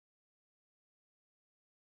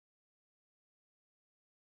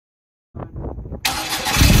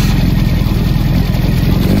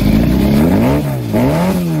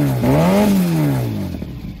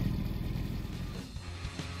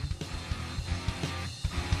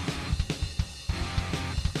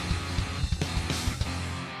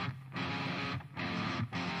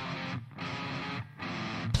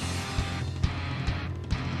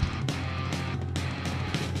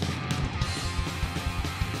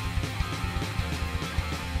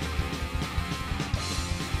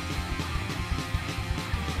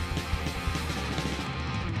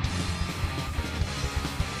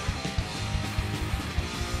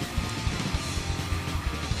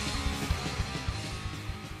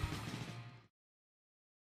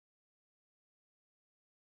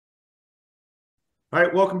All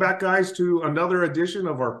right, welcome back, guys, to another edition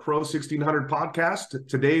of our Pro 1600 podcast.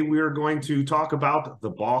 Today, we are going to talk about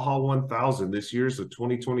the Baja 1000. This year's the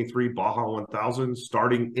 2023 Baja 1000,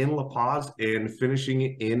 starting in La Paz and finishing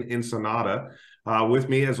in Ensenada. With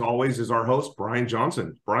me, as always, is our host, Brian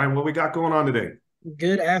Johnson. Brian, what we got going on today?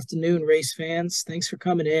 Good afternoon, race fans. Thanks for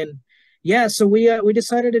coming in. Yeah, so we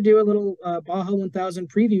decided to do a little Baja 1000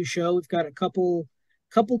 preview show. We've got a couple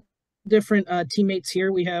different teammates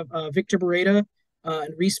here. We have Victor Beretta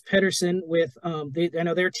and Reese Pedersen with I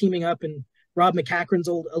know they're teaming up in Rob McCachran's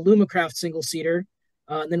old Alumacraft single seater.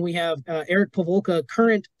 And then we have Eric Pavolka,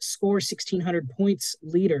 current score 1600 points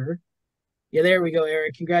leader. Yeah, there we go,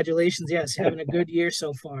 Eric. Congratulations. Yes, having a good year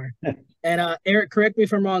so far. And Eric, correct me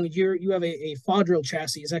if I'm wrong. You have a Fodril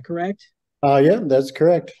chassis, is that correct? Yeah, that's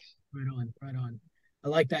correct. Right on, right on. I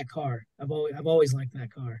like that car. I've always liked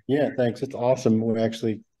that car. Yeah, thanks. It's awesome. We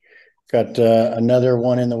actually got another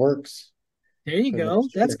one in the works There you for go.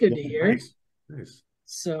 next That's year. good Yeah. to hear. Nice, nice.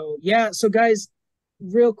 So yeah, so guys,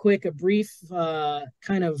 real quick, a brief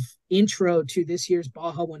kind of intro to this year's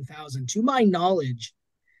Baja 1000. To my knowledge,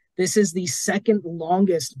 this is the second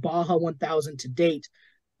longest Baja 1000 to date,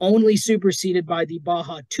 only superseded by the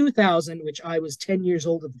Baja 2000, which I was 10 years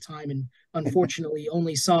old at the time and unfortunately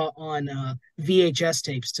only saw on VHS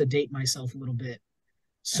tapes to date myself a little bit.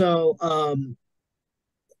 So,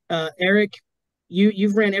 Eric,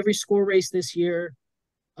 you've ran every score race this year.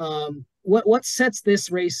 What sets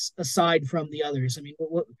this race aside from the others? I mean,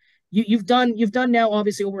 you've done now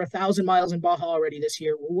obviously over 1,000 miles in Baja already this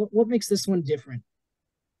year. What makes this one different?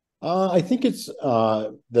 I think it's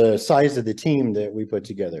the size of the team that we put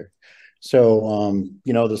together. So,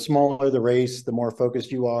 the smaller the race, the more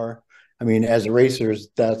focused you are. I mean, as racers,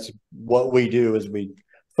 that's what we do is we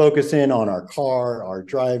focus in on our car, our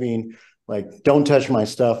driving, like, don't touch my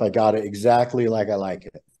stuff. I got it exactly like I like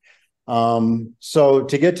it. So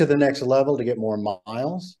to get to the next level, to get more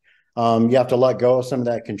miles, you have to let go of some of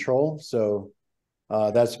that control. So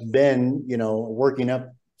that's been, working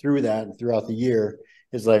up through that throughout the year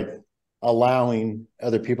is like allowing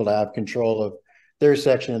other people to have control of their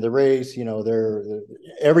section of the race, their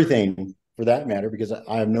everything for that matter, because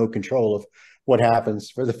I have no control of what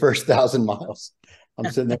happens for the first 1,000 miles. I'm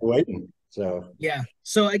sitting there waiting. So Yeah.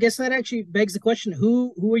 So I guess that actually begs the question: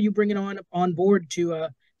 who are you bringing on board to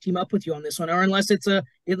team up with you on this one, or unless it's a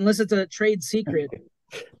trade secret?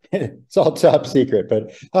 it's all top secret,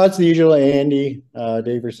 but it's the usual Andy,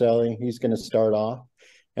 Dave Rosselli. He's going to start off,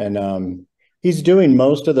 and he's doing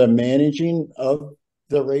most of the managing of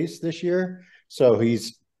the race this year. So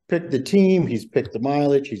he's picked the team, he's picked the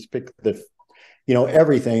mileage, he's picked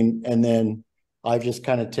everything. And then I've just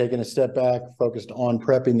kind of taken a step back, focused on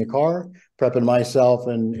prepping the car, prepping myself,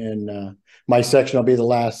 and my section will be the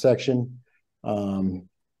last section.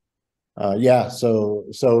 Yeah. So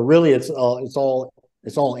really it's all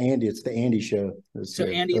Andy. It's the Andy show. So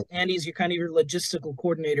Andy's your kind of your logistical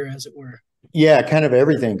coordinator, as it were. Yeah, kind of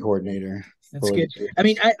everything coordinator. That's good. I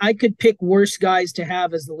mean, I could pick worse guys to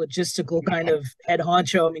have as the logistical kind of head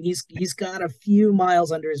honcho. I mean, he's got a few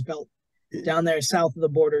miles under his belt down there south of the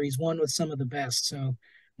border. He's won with some of the best. So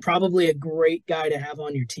probably a great guy to have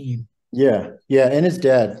on your team. Yeah, and his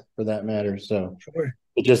dad for that matter. So Sure.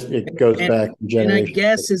 it goes back And I generations.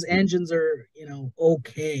 guess his engines are,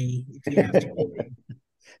 okay, if you have to really,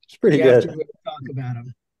 It's pretty you have to good. really talk about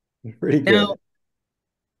them. Pretty good.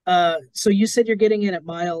 Now, so you said you're getting in at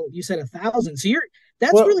mile, you said 1,000. So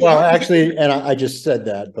that's Well, really well, awesome. actually, and I just said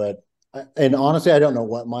that, but and honestly, I don't know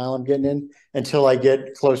what mile I'm getting in until I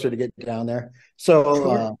get closer to get down there. So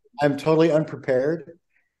Sure. I'm totally unprepared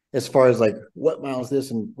as far as like what mile is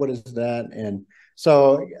this and what is that, and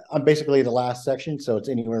so I'm basically the last section. So it's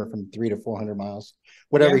anywhere from 300 to 400 miles,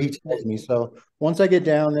 whatever Yeah. he tells me. So once I get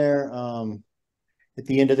down there, at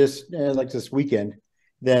the end of this, like this weekend,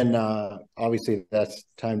 then obviously that's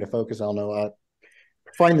time to focus. I'll know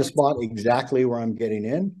find the spot exactly where I'm getting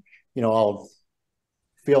in. I'll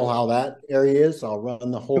feel how that area is. I'll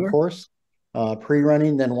run the whole Sure. course,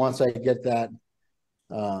 pre-running. Then once I get that,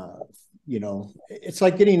 it's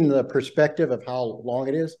like getting the perspective of how long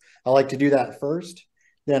it is. I like to do that first.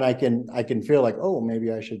 Then I can feel like, oh,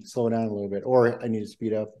 maybe I should slow down a little bit, or I need to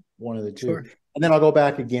speed up, one of the two. Sure. And then I'll go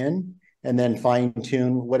back again and then fine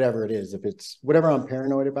tune whatever it is. If it's whatever I'm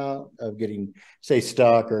paranoid about of getting, say,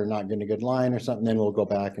 stuck or not getting a good line or something, then we'll go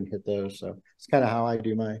back and hit those. So it's kind of how I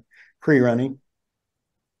do my pre-running.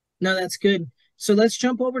 No, that's good. So let's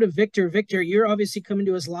jump over to Victor. Victor, you're obviously coming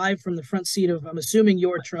to us live from the front seat of, I'm assuming,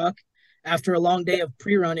 your truck after a long day of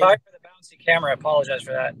pre-running. Sorry for the bouncy camera. I apologize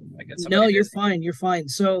for that. I guess No, you're busy. fine. You're fine.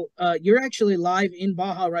 So you're actually live in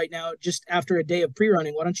Baja right now, just after a day of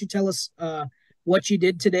pre-running. Why don't you tell us what you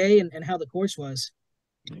did today and how the course was.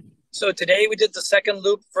 So today we did the second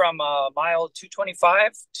loop from mile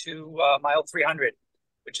 225 to mile 300,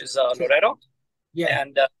 which is Loreto. Yeah.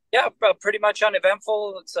 And pretty much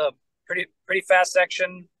uneventful. It's a pretty fast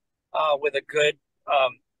section with a good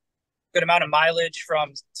amount of mileage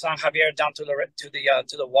from San Javier down to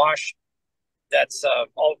the wash. That's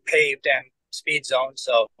all paved and speed zone.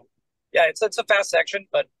 So yeah, it's a fast section,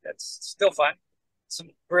 but it's still fun. Some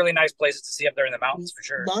really nice places to see up there in the mountains for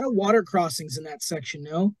sure. A lot of water crossings in that section,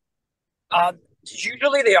 no?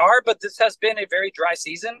 Usually they are, but this has been a very dry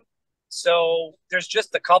season, so there's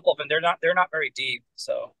just a couple of them. They're not very deep,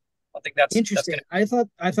 so I think that's interesting. I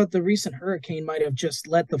thought the recent hurricane might have just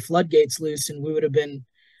let the floodgates loose, and we would have been.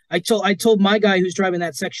 I told my guy who's driving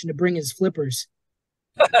that section to bring his flippers.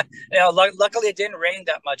 Luckily it didn't rain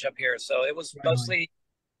that much up here, so it was mostly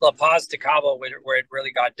La Paz to Cabo where it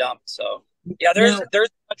really got dumped. So yeah, there's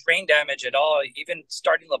much rain damage at all. Even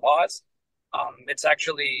starting La Paz, it's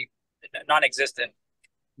actually non-existent.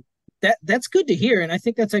 That's good to hear, and I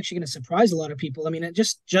think that's actually going to surprise a lot of people. I mean,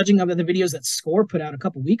 just judging by the videos that Score put out a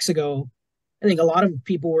couple weeks ago, I think a lot of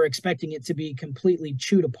people were expecting it to be completely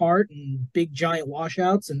chewed apart and big giant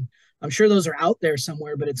washouts, and I'm sure those are out there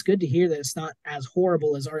somewhere, but it's good to hear that it's not as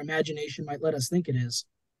horrible as our imagination might let us think it is.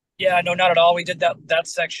 Yeah, no, not at all. We did that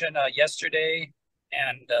section yesterday,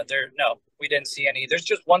 and we didn't see any. There's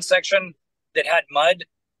just one section that had mud.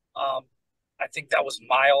 I think that was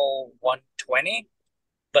mile 120,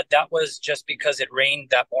 but that was just because it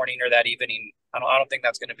rained that morning or that evening. I don't think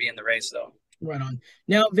that's going to be in the race though. Right on.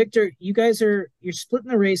 Now, Victor, you're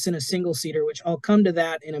splitting the race in a single seater, which I'll come to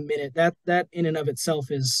that in a minute. That in and of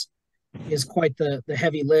itself is quite the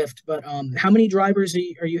heavy lift. But how many drivers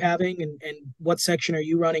are you having, and what section are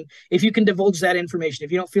you running? If you can divulge that information.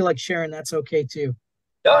 If you don't feel like sharing, that's okay too.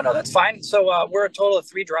 No, that's fine. So we're a total of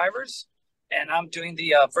 3 drivers, and I'm doing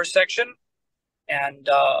the first section. And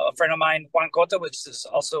a friend of mine, Juan Cota, which is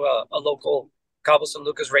also a local Cabo San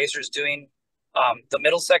Lucas racer, is doing the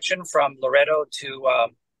middle section from Loreto to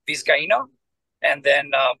Vizcaíno. And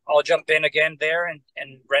then I'll jump in again there and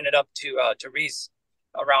rent it up to Reese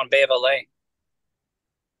around Bay of LA.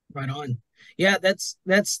 Right on. Yeah,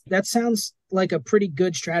 that sounds like a pretty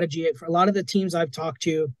good strategy. For a lot of the teams I've talked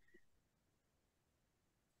to,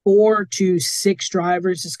 4 to 6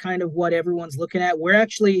 drivers is kind of what everyone's looking at. We're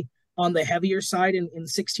actually on the heavier side in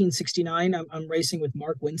 1669. I'm racing with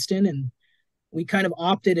Mark Winston, and we kind of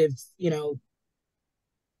opted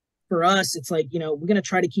for us, it's like, we're going to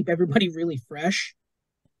try to keep everybody really fresh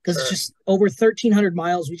because It's just over 1,300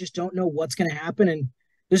 miles. We just don't know what's going to happen. And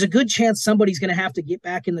there's a good chance somebody's going to have to get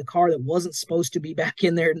back in the car that wasn't supposed to be back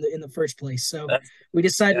in there in the first place. So we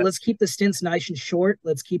decided let's keep the stints nice and short.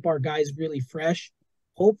 Let's keep our guys really fresh.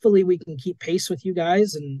 Hopefully we can keep pace with you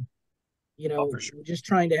guys, and we're just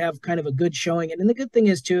trying to have kind of a good showing. And the good thing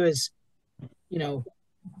is too is,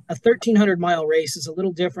 a 1,300-mile race is a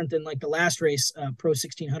little different than like the last race, Pro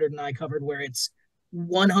 1600 and I covered, where it's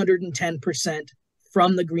 110%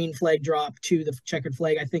 from the green flag drop to the checkered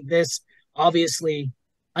flag. I think this, obviously,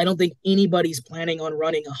 I don't think anybody's planning on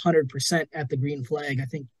running 100% at the green flag. I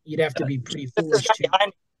think you'd have to be pretty foolish to.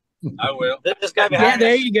 I will. This guy behind. Yeah,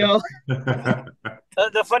 there you go.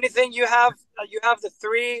 The funny thing, you have the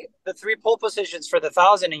three pole positions for the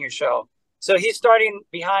 1,000 in your show. So he's starting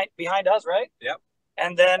behind us, right? Yep.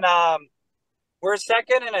 And then we're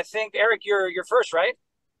second, and I think Eric, you're first, right?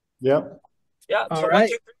 Yep. Yeah. All so right.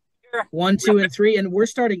 1, 2, 3 1, 2, and 3, and we're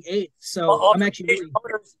starting 8th. So I'm actually really.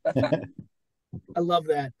 I love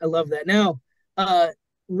that. Now,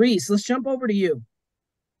 Reese, let's jump over to you.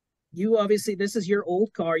 You obviously, this is your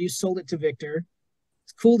old car. You sold it to Victor.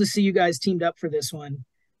 It's cool to see you guys teamed up for this one.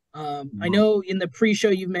 I know in the pre-show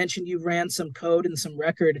you've mentioned you ran some code and some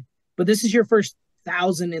record, but this is your first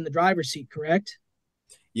 1,000 in the driver's seat, correct?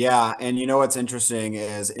 Yeah, and what's interesting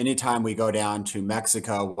is anytime we go down to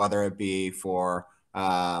Mexico, whether it be for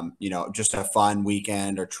just a fun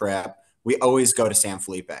weekend or trip, we always go to San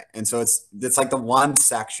Felipe. And so it's like the one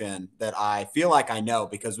section that I feel like I know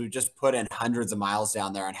because we've just put in hundreds of miles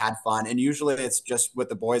down there and had fun. And usually it's just with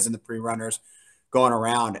the boys and the pre-runners going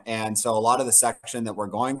around. And so a lot of the section that we're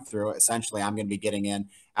going through, essentially, I'm going to be getting in,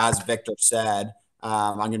 as Victor said,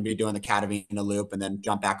 I'm going to be doing the Catavina loop and then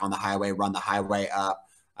jump back on the highway, run the highway up,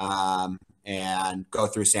 and go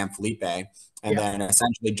through San Felipe, and then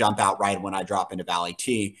essentially jump out right when I drop into Valley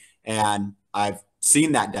T. And I've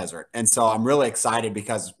seen that desert. And so I'm really excited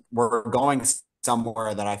because we're going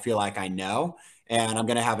somewhere that I feel like I know, and I'm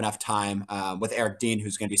going to have enough time with Eric Dean,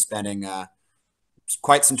 who's going to be spending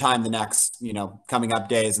quite some time the next, coming up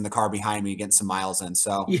days in the car behind me, getting some miles in.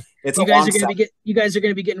 So it's you guys are going to be you guys are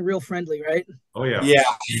going to be getting real friendly, right? Oh yeah. Yeah,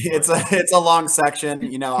 it's a long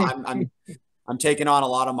section. I'm taking on a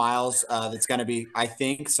lot of miles. That's going to be, I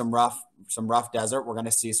think, some rough desert. We're going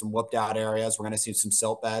to see some whooped out areas. We're going to see some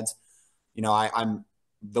silt beds. I'm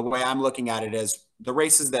the way I'm looking at it is the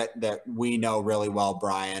races that we know really well,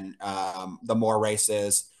 Brian. The more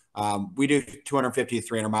races, we do 250 to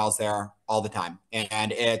 300 miles there all the time,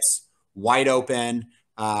 and it's wide open.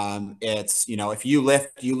 It's if you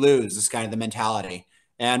lift, you lose. Is kind of the mentality.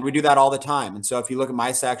 And we do that all the time. And so if you look at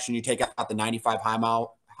my section, you take out the 95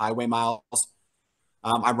 highway miles,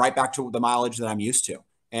 I'm right back to the mileage that I'm used to.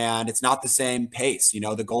 And it's not the same pace.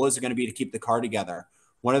 The goal is going to be to keep the car together.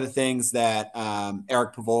 One of the things that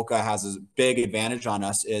Eric Pavolka has a big advantage on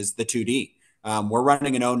us is the 2D. We're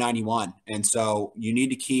running an 091. And so you need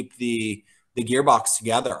to keep the gearbox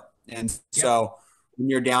together. And so when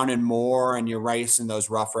you're down in Moore and you're racing those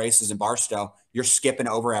rough races in Barstow, you're skipping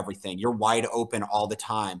over everything. You're wide open all the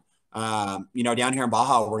time. Down here in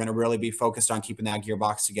Baja, we're going to really be focused on keeping that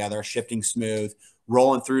gearbox together, shifting smooth,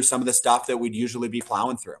 rolling through some of the stuff that we'd usually be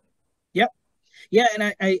plowing through. Yep. Yeah.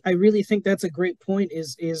 And I really think that's a great point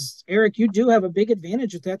is Eric, you do have a big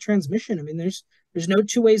advantage with that transmission. I mean, there's no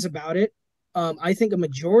two ways about it. I think a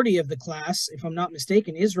majority of the class, if I'm not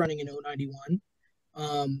mistaken, is running an 091.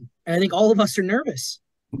 And I think all of us are nervous.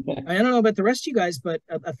 I don't know about the rest of you guys, but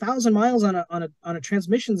 1,000 miles on a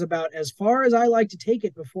transmission is about as far as I like to take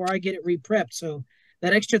it before I get it re-prepped. So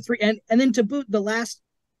that extra three, and then to boot, the last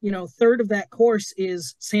third of that course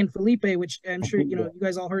is San Felipe, which I'm sure you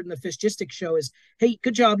guys all heard in the Fisgistic show is, hey,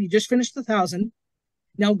 good job, you just finished the 1,000.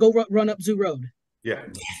 Now go run up Zoo Road. Yeah.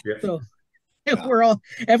 So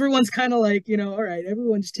everyone's kind of like, all right,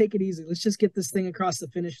 everyone just take it easy. Let's just get this thing across the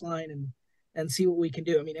finish line and see what we can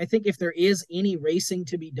do. I mean, I think if there is any racing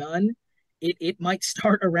to be done, it might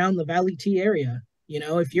start around the Valley T area.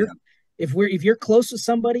 If you're close to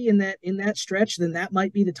somebody in that stretch, then that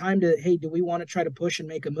might be the time to, hey, do we want to try to push and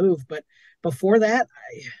make a move? But before that,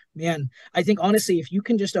 I think honestly, if you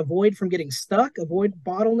can just avoid from getting stuck, avoid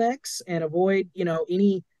bottlenecks, and avoid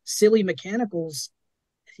any silly mechanicals,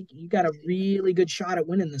 I think you got a really good shot at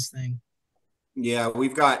winning this thing. Yeah,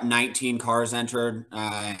 we've got 19 cars entered,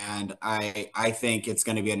 and I think it's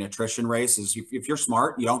going to be an attrition race. If you're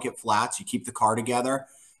smart, you don't get flats, you keep the car together,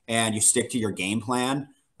 and you stick to your game plan,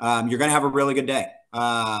 you're going to have a really good day.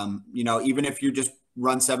 Even if you just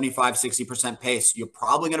run 75, 60% pace, you're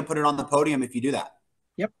probably going to put it on the podium if you do that.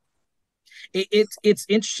 Yep. It's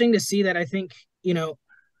interesting to see that. I think,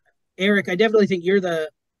 Eric, I definitely think you're the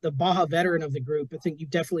Baja veteran of the group. I think you've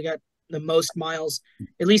definitely got the most miles,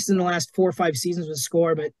 at least in the last 4 or 5 seasons with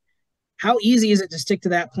Score. But how easy is it to stick to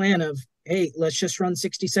that plan of, hey, let's just run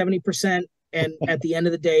 60, 70%. And at the end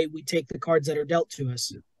of the day, we take the cards that are dealt to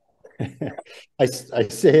us. I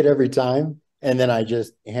say it every time, and then I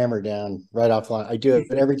just hammer down right off the line. I do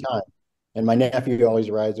it every time. And my nephew always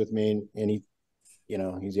rides with me, and he,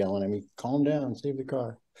 he's yelling at me, calm down, save the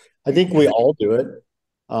car. I think we all do it.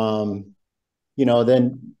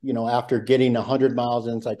 Then, after getting 100 miles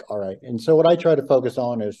in, it's like, all right. And so what I try to focus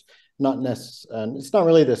on is it's not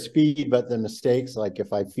really the speed, but the mistakes. Like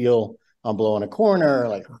if I feel I'm blowing a corner,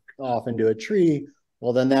 like off into a tree,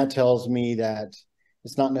 well, then that tells me that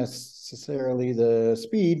it's not necessarily the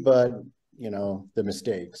speed, but, the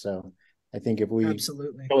mistake. So I think if we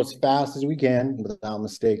absolutely go as fast as we can without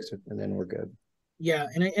mistakes, and then we're good. Yeah.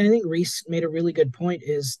 And I think Reese made a really good point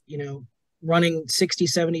is, running 60,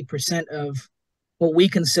 70% of what we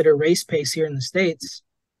consider race pace here in the States,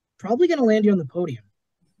 probably going to land you on the podium,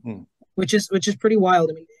 which is pretty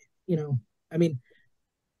wild. I mean,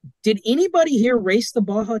 did anybody here race the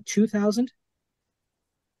Baja 2000?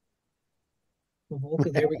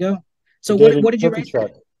 Okay, there we go. So what did you race?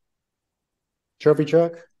 Trophy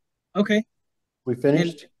truck. Okay. We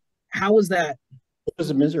finished. And how was that? It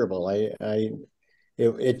was miserable.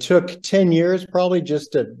 It took 10 years probably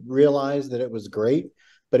just to realize that it was great.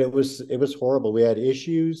 But it was horrible. We had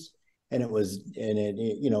issues, and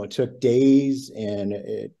it took days, and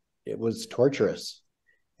it was torturous,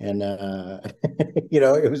 and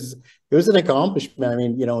it was an accomplishment. I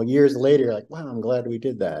mean, years later, like, wow, I'm glad we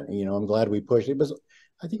did that. I'm glad we pushed.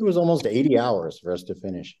 I think it was almost 80 hours for us to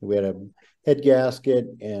finish. We had a head gasket,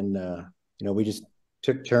 and we just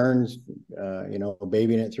took turns,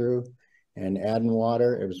 babying it through and adding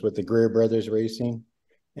water. It was with the Greer Brothers Racing.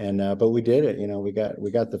 And but we did it.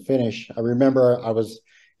 We got the finish. I remember I was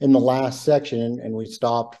in the last section, and we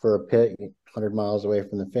stopped for a pit 100 miles away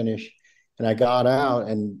from the finish. And I got out,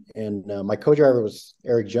 and my co-driver was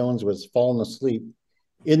Eric Jones, was falling asleep,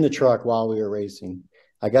 in the truck while we were racing.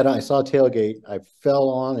 I saw tailgate, I fell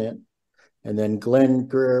on it, and then Glenn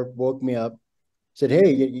Greer woke me up, said,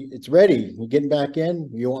 "Hey, it's ready. You getting back in?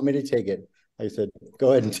 You want me to take it?" I said,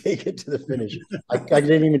 "Go ahead and take it to the finish." I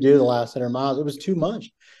didn't even do the last 100 miles. It was too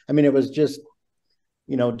much. I mean, it was just,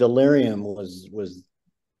 delirium was it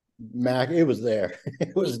was there.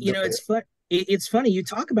 It was, it's funny you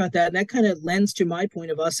talk about that, and that kind of lends to my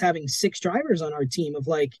point of us having 6 drivers on our team of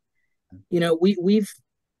like, we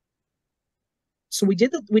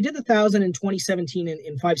did the 1,000 in 2017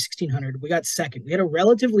 in 1600. We got second. We had a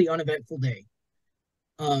relatively uneventful day,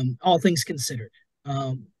 all things considered.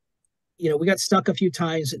 We got stuck a few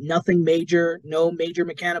times, nothing major, no major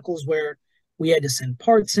mechanicals where we had to send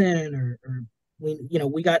parts in or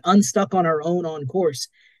we got unstuck on our own on course.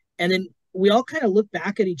 And then we all kind of look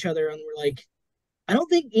back at each other and we're like, I don't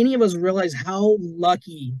think any of us realize how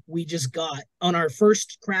lucky we just got on our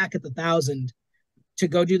first crack at the 1,000 to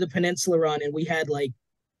go do the peninsula run. And we had like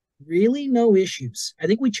really no issues. I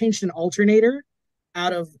think we changed an alternator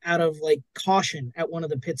out of like caution at one of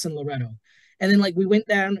the pits in Loretto. And then like we went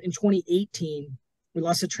down in 2018, we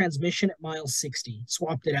lost a transmission at mile 60,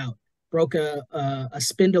 swapped it out, broke a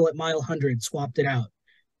spindle at mile 100, swapped it out,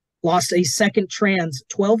 lost a second trans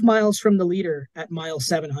 12 miles from the leader at mile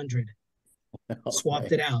 700,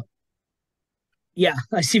 swapped it out. Yeah,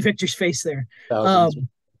 I see Victor's face there.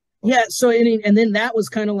 Yeah, so and then that was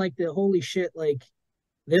kind of like the holy shit, like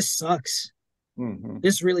this sucks. Mm-hmm.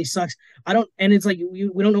 This really sucks. And it's like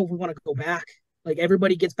we don't know if we want to go back. Like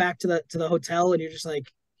everybody gets back to the hotel and you're just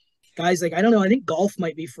like, guys, like I don't know, I think golf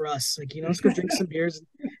might be for us. Like, let's go drink some beers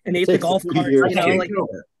and hit the golf cart, like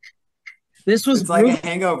this was like a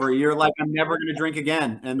hangover. You're like, I'm never going to drink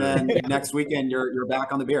again. And then next weekend you're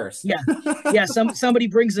back on the beers. Yeah. Somebody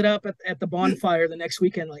brings it up at the bonfire the next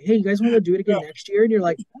weekend. Like, hey, you guys want to do it again next year? And you're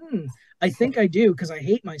like, I think I do. Cause I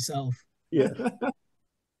hate myself. Yeah.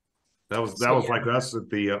 That was like us at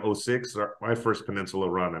the 06, my first Peninsula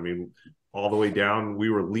run. I mean, all the way down, we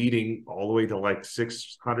were leading all the way to like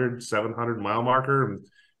 600, 700 mile marker.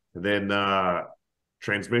 And then,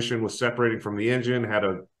 transmission was separating from the engine, had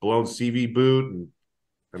a blown CV boot. And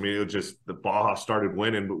I mean, it was just the Baja started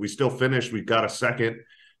winning, but we still finished. We got a second,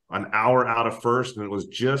 an hour out of first, and it was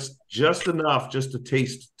just enough, just a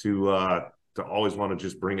taste to always want to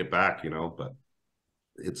just bring it back, but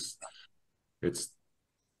it's just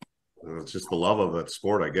the love of that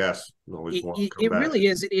sport, I guess. It really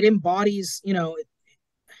is. It embodies,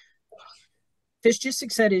 Fish just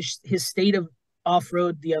said his state of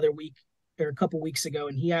off-road the other week, or a couple weeks ago,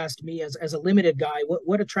 and he asked me as a limited guy,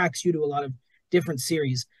 what attracts you to a lot of different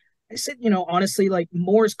series? I said, honestly, like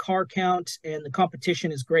Moore's car count and the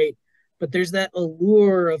competition is great, but there's that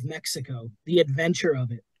allure of Mexico, the adventure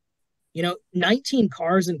of it. 19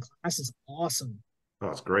 cars in class is awesome. Oh,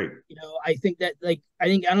 that's great. I think that I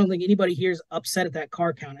don't think anybody here is upset at that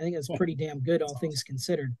car count. I think that's pretty damn good, all things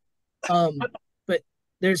considered. But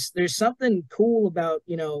there's something cool about,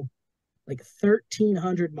 like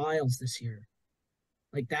 1,300 miles this year.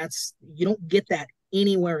 Like you don't get that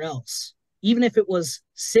anywhere else. Even if it was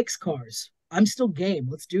 6 cars, I'm still game.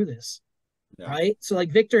 Let's do this. Yeah. Right. So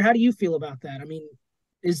like, Victor, how do you feel about that? I mean,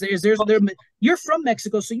 you're from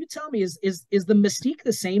Mexico. So you tell me, is the mystique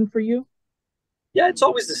the same for you? Yeah, it's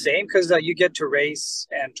always the same because you get to race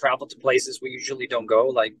and travel to places we usually don't go.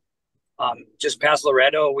 Like just past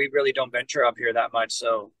Loretto, we really don't venture up here that much.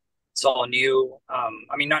 So it's all new.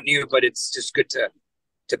 I mean, not new, but it's just good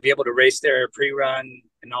to be able to race there pre-run.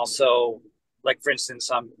 And also, like, for instance,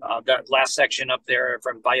 that last section up there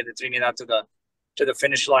from Valle de Trinidad to the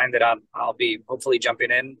finish line that I'll be hopefully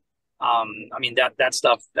jumping in. I mean, that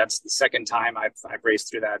stuff, that's the second time I've raced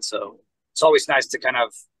through that. So it's always nice to kind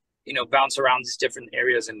of, bounce around these different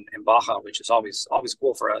areas in Baja, which is always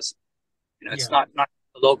cool for us. It's not the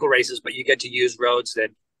local races, but you get to use roads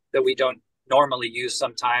that we don't normally use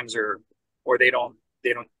sometimes, or they are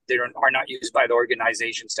not used by the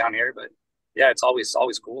organizations down here. But yeah, it's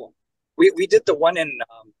always cool. We did the one in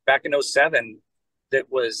back in 07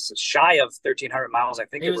 that was shy of 1,300 miles. I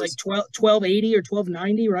think it was like 1280 or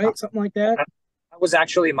 1290, right? Something like that. That was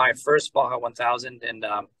actually my first Baja 1000, and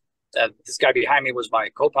this guy behind me was my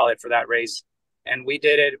co-pilot for that race, and we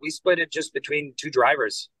split it just between 2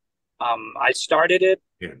 drivers. I started it,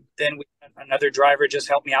 then another driver just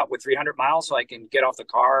helped me out with 300 miles so I can get off the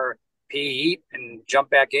car, eat, and jump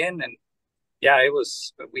back in. And yeah, it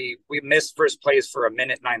was, we missed first place for 1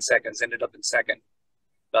 minute 9 seconds, ended up in second,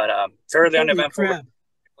 but fairly uneventful.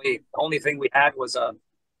 The only thing we had was a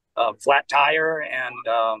flat tire and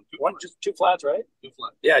just 2 flats, right? 2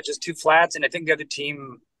 flats. Yeah, just 2 flats, and I think the other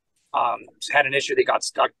team had an issue. They got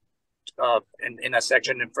stuck in a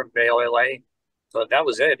section from Vail, LA. So that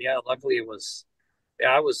was it. Yeah, luckily it was.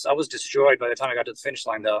 Yeah, I was destroyed by the time I got to the finish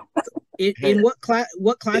line, though. In what class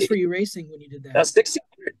were you racing when you did that? That's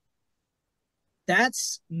 1600.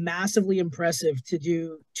 That's massively impressive to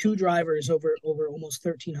do two drivers over almost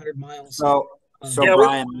 1,300 miles. So yeah,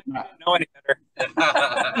 Brian, we don't know any better.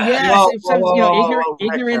 Yeah, Whoa, so whoa, you know, whoa,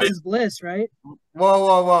 ignorance Victor. is bliss, right?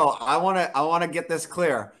 Whoa. I want to get this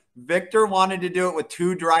clear. Victor wanted to do it with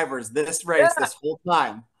two drivers this race Yeah. this whole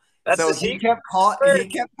time. That's So the he secret.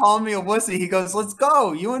 kept calling me a wussy. He goes, "Let's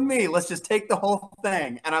go, you and me. Let's just take the whole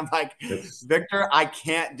thing." And I'm like, It's "Victor, I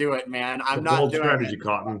can't do it, man. I'm the not bold doing strategy, it."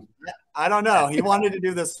 Cotton. I don't know. He wanted to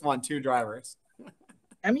do this one, two drivers.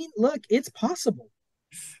 I mean, look, it's possible.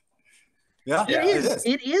 Yeah, It is.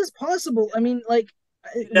 It is possible. I mean, like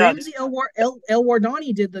Ramsey El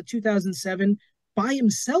Wardani did the 2007 by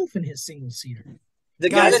himself in his single seater. The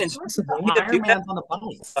It guy is that is possible. Iron Man's on the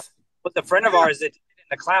bikes. with a friend of ours that did in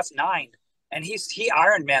the class 9, and he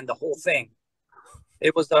Ironman the whole thing.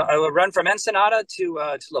 It was a run from Ensenada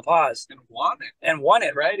to La Paz, and won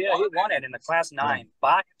it, right? Yeah, he won it in the class 9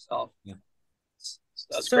 by himself. Yeah.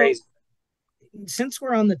 That's So, crazy. Since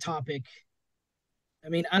we're on the topic, I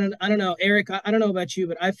mean, I don't know, Eric. I don't know about you,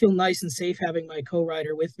 but I feel nice and safe having my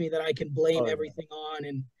co-rider with me that I can blame everything on.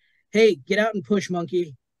 And hey, get out and push,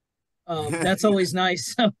 monkey. That's always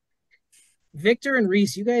nice. Victor and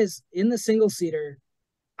Reese, you guys in the single seater.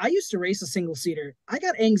 I used to race a single seater. I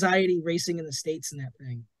got anxiety racing in the States in that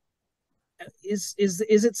thing. Is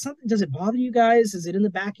it something? Does it bother you guys? Is it in the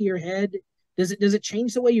back of your head? Does it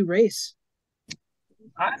change the way you race?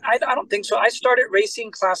 I don't think so. I started racing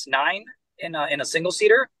class 9 in a single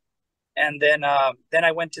seater, and then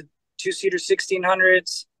I went to 2-seater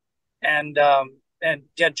 1600s, and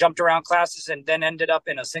yeah, jumped around classes, and then ended up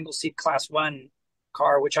in a single seat class 1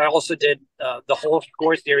 car, which I also did the whole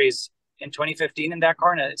score series in 2015 in that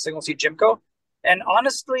car in a single seat Jimco. And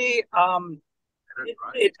honestly, I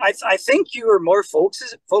think you are more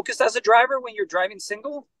focused as a driver when you're driving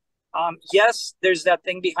single. Yes, there's that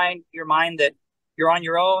thing behind your mind that you're on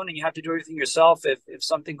your own and you have to do everything yourself if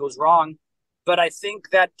something goes wrong. But I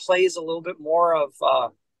think that plays a little bit more of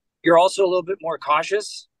you're also a little bit more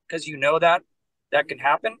cautious because you know that can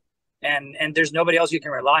happen, and there's nobody else you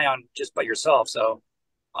can rely on just by yourself. So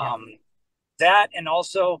that, and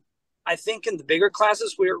also I think in the bigger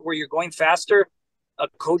classes where you're going faster, a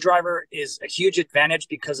co-driver is a huge advantage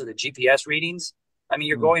because of the GPS readings. I mean,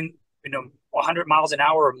 you're going 100 miles an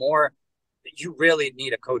hour or more. You really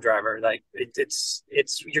need a co-driver. Like it's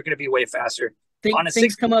you're going to be way faster.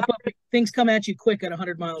 Things come at you quick at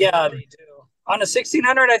 100 miles. Yeah, they do. On a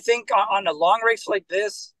 1600, I think on a long race like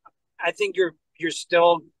this, I think you're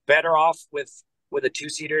still better off with a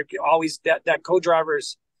 2-seater. Always that co-driver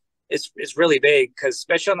is really big, because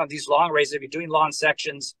especially on these long races, if you're doing long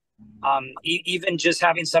sections, even just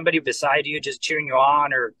having somebody beside you, just cheering you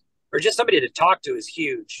on, or just somebody to talk to is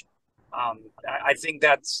huge. I think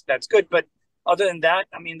that's good. But other than that,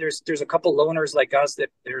 I mean, there's a couple loners like us that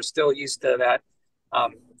they're still used to that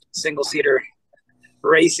single seater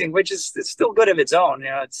racing, which is still good of its own.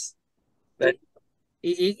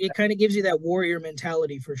 It kind of gives you that warrior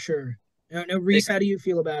mentality for sure. No, Reese, how do you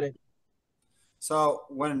feel about it? So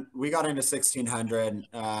when we got into 1600,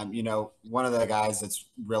 one of the guys that's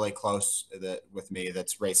really close with me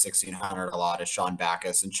that's raced 1600 a lot is Sean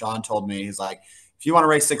Backus. And Sean told me, he's like, if you want to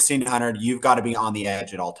race 1600, you've got to be on the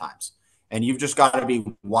edge at all times. And you've just got to be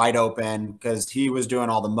wide open, because he was doing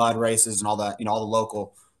all the mud races and all the, all the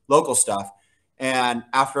local stuff. And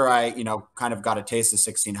after I, kind of got a taste of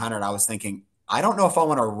 1600, I was thinking, I don't know if I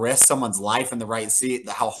want to risk someone's life in the right seat,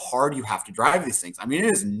 how hard you have to drive these things. I mean,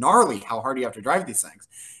 it is gnarly how hard you have to drive these things.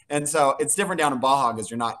 And so it's different down in Baja, because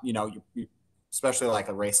you're not, especially like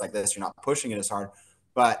a race like this, you're not pushing it as hard.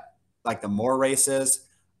 But like the more races,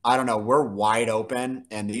 I don't know, we're wide open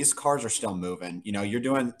and these cars are still moving. You're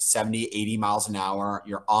doing 70, 80 miles an hour.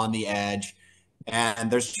 You're on the edge. And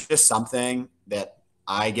there's just something that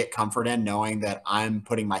I get comfort in, knowing that I'm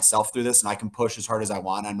putting myself through this and I can push as hard as I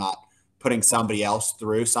want. I'm not putting somebody else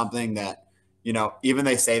through something that, even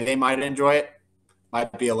they say they might enjoy it,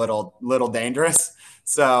 might be a little dangerous.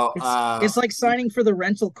 So it's like signing for the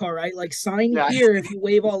rental car, right? Like sign here if you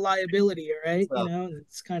waive all liability, right? So,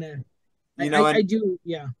 it's kind of, I do.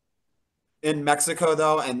 Yeah. In Mexico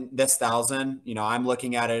though, and this 1,000, I'm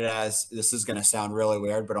looking at it as, this is going to sound really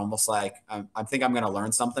weird, but almost like I think I'm going to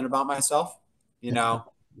learn something about myself.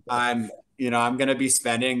 I'm going to be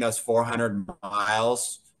spending those 400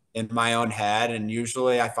 miles in my own head. And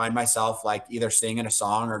usually I find myself like either singing a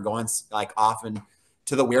song or going like off into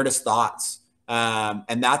the weirdest thoughts.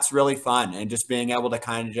 And that's really fun. And just being able to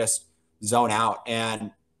kind of just zone out.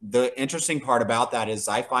 And the interesting part about that is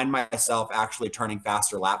I find myself actually turning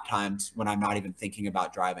faster lap times when I'm not even thinking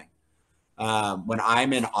about driving. When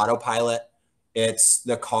I'm in autopilot, it's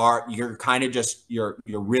the car, you're kind of just, you're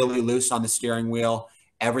really loose on the steering wheel.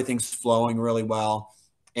 Everything's flowing really well.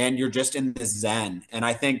 And you're just in this zen. And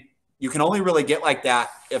I think you can only really get like that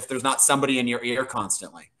if there's not somebody in your ear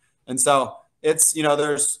constantly. And so it's,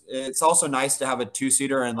 it's also nice to have a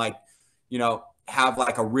two-seater and like, have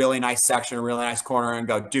like a really nice section, a really nice corner and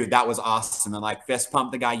go, dude, that was awesome. And like fist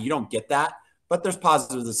pump the guy. You don't get that, but there's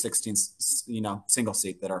positives of 16, single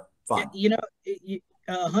seat that are fun.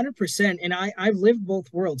 100%. And I've lived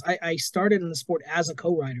both worlds. I started in the sport as a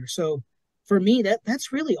co-rider. So for me,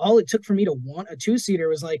 that's really all it took for me to want a two-seater.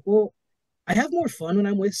 Was like, well, I have more fun when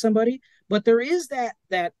I'm with somebody, but there is that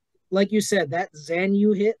like you said, that zen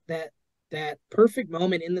you hit, that perfect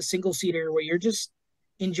moment in the single seater where you're just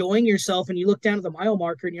enjoying yourself and you look down at the mile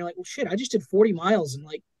marker and you're like, well, shit, I just did 40 miles. And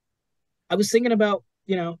like, I was thinking about,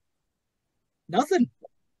 nothing.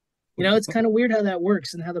 It's kind of weird how that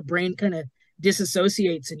works and how the brain kind of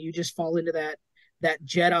disassociates and you just fall into that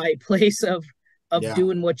Jedi place of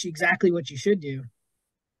doing exactly what you should do.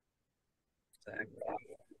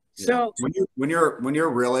 So when you're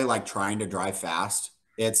really like trying to drive fast,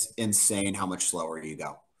 it's insane how much slower you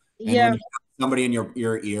go. And when you have somebody in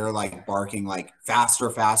your ear like barking like faster,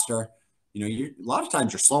 a lot of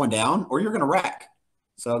times you're slowing down or you're gonna wreck.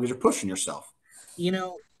 So you're pushing yourself.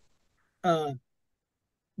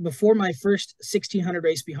 Before my first 1600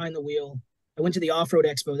 race behind the wheel, I went to the Off-Road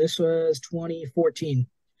Expo. This was 2014.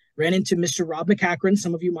 Ran into Mr. Rob McCachran.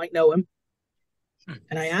 Some of you might know him.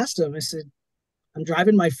 And I asked him, I said, I'm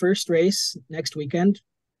driving my first race next weekend.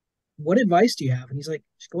 What advice do you have? And he's like,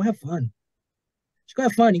 just go have fun. Just go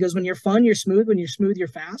have fun. He goes, when you're fun, you're smooth. When you're smooth, you're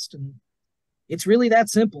fast. And it's really that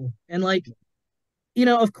simple. And like,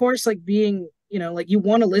 of course, like being, like you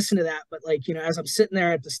want to listen to that. But like, as I'm sitting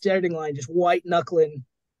there at the starting line, just white knuckling,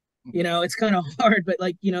 it's kind of hard. But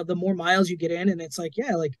like, the more miles you get in and it's like,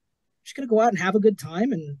 yeah, like I'm just going to go out and have a good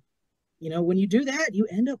time. And, when you do that, you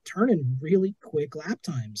end up turning really quick lap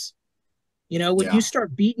times. When you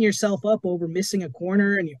start beating yourself up over missing a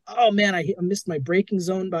corner and oh man, I missed my braking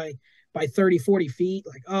zone by 30, 40 feet.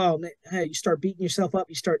 Like, oh man, you start beating yourself up.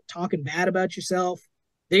 You start talking bad about yourself.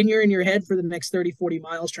 Then you're in your head for the next 30, 40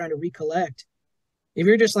 miles trying to recollect. If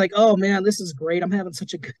you're just like, oh man, this is great. I'm having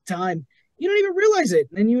such a good time. You don't even realize it.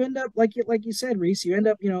 And then you end up like you said, Reese, you end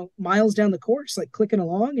up, miles down the course, like clicking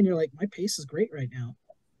along and you're like, my pace is great right now.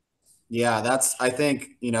 Yeah, I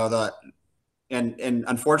think, and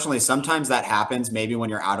unfortunately, sometimes that happens. Maybe when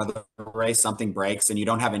you're out of the race, something breaks and you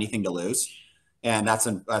don't have anything to lose, and that's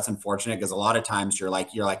unfortunate because a lot of times you're like,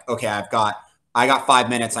 okay, I got 5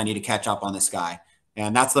 minutes. I need to catch up on this guy,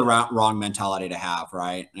 and that's the wrong mentality to have,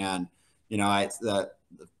 right? And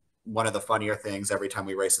one of the funnier things every time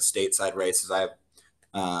we race a stateside race is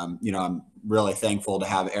I'm really thankful to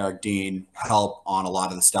have Eric Dean help on a lot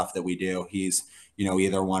of the stuff that we do. He's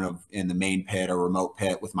either in the main pit or remote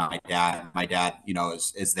pit with my dad. My dad,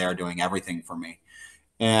 is there doing everything for me.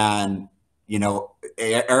 And,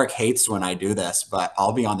 Eric hates when I do this, but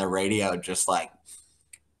I'll be on the radio just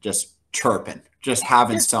chirping, just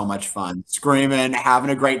having so much fun, screaming,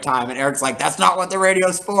 having a great time. And Eric's like, that's not what the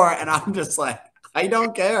radio's for. And I'm just like, I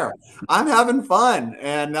don't care. I'm having fun.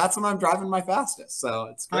 And that's when I'm driving my fastest. So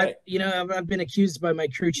it's great. I've been accused by my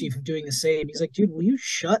crew chief of doing the same. He's like, dude, will you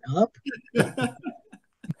shut up?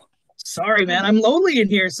 Sorry, man. I'm lonely in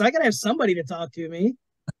here, so I got to have somebody to talk to me.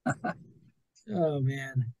 Oh,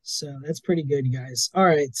 man. So that's pretty good, guys. All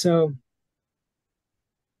right. So,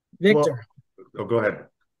 Victor. Go ahead.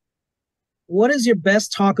 What is your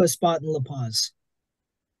best taco spot in La Paz?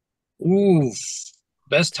 Ooh,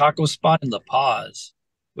 best taco spot in La Paz.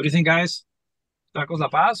 What do you think, guys? Tacos La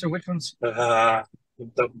Paz or which ones?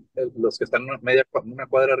 Los que están una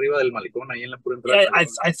cuadra arriba del malecón, ahí en la pura entrada. Yeah,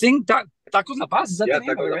 I think Tacos La Paz, is that the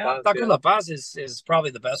name Tacos of it? La Paz, Tacos La Paz is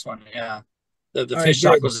probably the best one. Yeah, the fish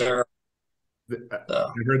right, tacos there.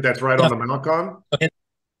 I heard that's right on the Malecon.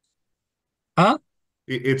 Huh?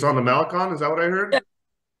 It's on the Malecon. Is that what I heard? Yeah.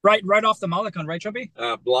 Right off the Malecon, right, Chubby?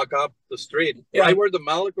 Block up the street. Yeah. Right where the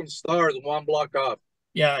Malecon starts, one block up.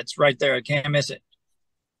 Yeah, it's right there. I can't miss it.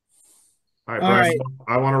 All right, Brian,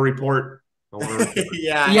 I want to report.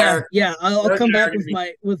 Yeah. I'll come back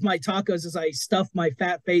with my tacos as I stuff my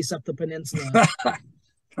fat face up the peninsula.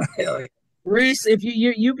 Reese, if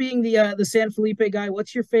you being the San Felipe guy,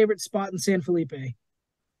 what's your favorite spot in San Felipe?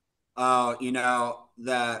 Oh,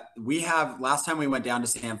 last time we went down to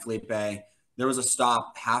San Felipe, there was a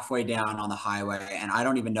stop halfway down on the highway, and I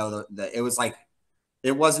don't even know it was like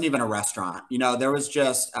it wasn't even a restaurant. You know, there was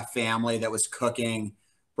just a family that was cooking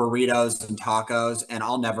burritos and tacos, and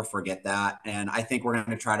I'll never forget that. And I think we're going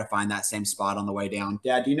to try to find that same spot on the way down.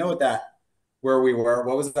 Dad, do you know where we were?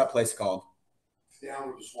 What was that place called? Down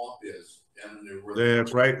where the swamp is. Yeah,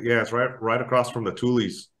 it's right. Yeah, it's right across from the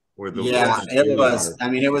Tulies. It was. I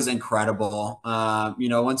mean, it was incredible. You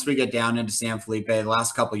know, once we get down into San Felipe, the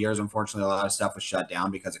last couple of years, unfortunately, a lot of stuff was shut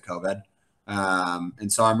down because of COVID.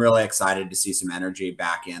 And so I'm really excited to see some energy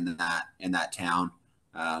back in that town.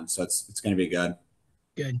 So it's going to be good.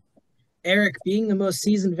 Good. Eric, being the most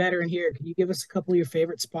seasoned veteran here, can you give us a couple of your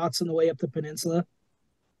favorite spots on the way up the peninsula?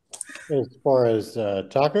 As far as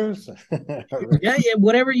tacos? yeah,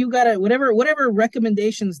 whatever you got, whatever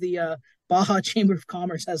recommendations the Baja Chamber of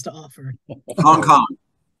Commerce has to offer. Hong Kong.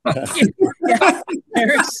 yeah.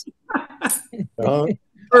 Paris.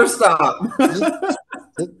 First stop.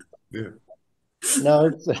 Yeah. No,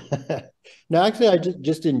 it's no. Actually, I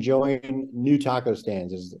just enjoying new taco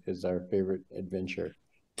stands is our favorite adventure.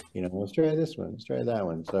 You know, let's try this one, let's try that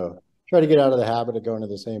one. So try to get out of the habit of going to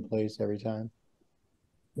the same place every time.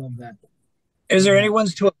 Love that. Is there any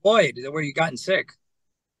ones to avoid where you gotten sick?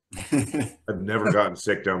 I've never gotten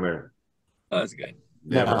sick down there. Oh, that's good.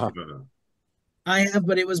 Never. No. I have,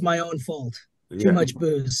 but it was my own fault. Too much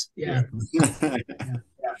booze. Yeah.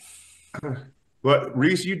 But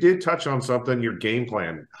Reese, you did touch on something, your game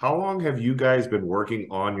plan. How long have you guys been working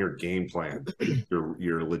on your game plan,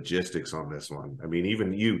 your logistics on this one? I mean,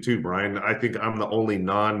 even you too, Brian. I think I'm the only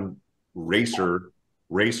non-racer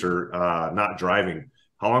not driving.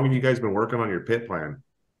 How long have you guys been working on your pit plan?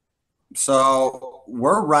 So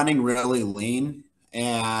we're running really lean.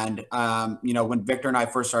 And, you know, when Victor and I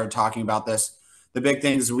first started talking about this, the big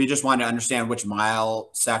thing is we just wanted to understand which mile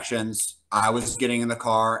sections I was getting in the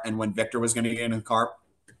car and when Victor was going to get in the car.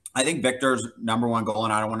 I think Victor's number one goal,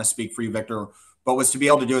 and I don't want to speak for you, Victor, but was to be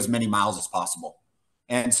able to do as many miles as possible.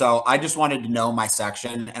 And so I just wanted to know my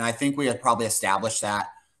section. And I think we had probably established that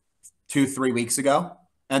 2-3 weeks ago.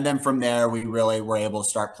 And then from there, we really were able to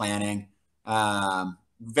start planning.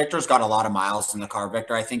 Victor's got a lot of miles in the car.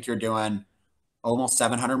 Victor, I think you're doing almost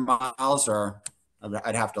 700 miles, or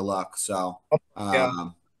I'd have to look. So,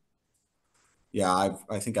 yeah,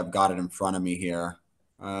 I think I've got it in front of me here.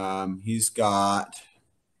 He's got,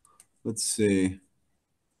 let's see if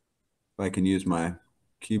I can use my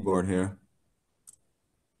keyboard here.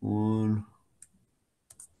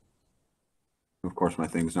 Of course, my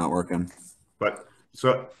thing's not working. But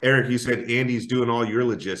so, Eric, you said Andy's doing all your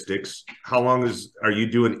logistics. How long are you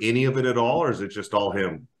doing any of it at all, or is it just all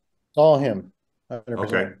him? All him. 100%.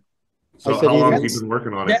 Okay. So how long have you been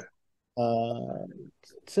working on it?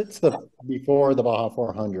 Since before the Baja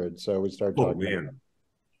 400, so we started talking. Man.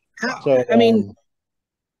 So I mean,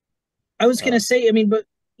 I was gonna say, I mean, but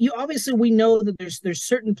you obviously, we know that there's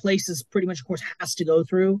certain places pretty much, of course, has to go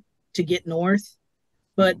through to get north.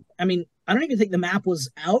 But I mean, I don't even think the map was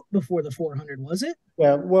out before the 400, was it?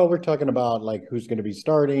 Yeah, well, we're talking about like who's going to be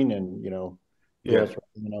starting, and who else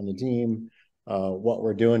we're on the team, what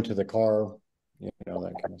we're doing to the car, that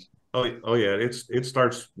kind of stuff. Oh yeah, it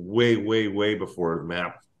starts way before the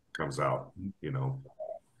map comes out.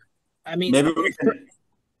 I mean, maybe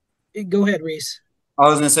go ahead, Reese. I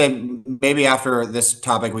was going to say, maybe after this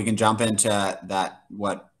topic, we can jump into that.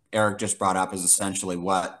 What Eric just brought up is essentially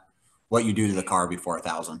what you do to the car before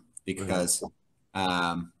 1,000, because,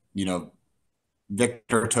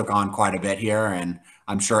 Victor took on quite a bit here, and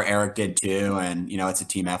I'm sure Eric did too. And, it's a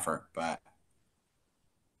team effort, but.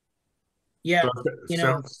 Yeah.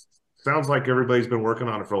 Sounds like everybody's been working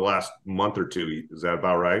on it for the last month or two. Is that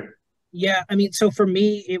about right? Yeah, I mean, so for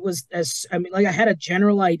me, it was I had a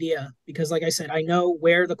general idea because, like I said, I know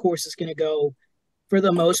where the course is going to go for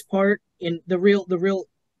the most part. In the real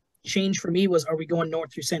change for me was, are we going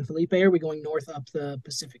north through San Felipe? Or are we going north up the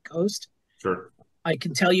Pacific coast? Sure. I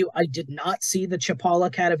can tell you, I did not see the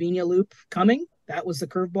Chapala-Catavina loop coming. That was the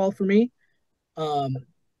curveball for me.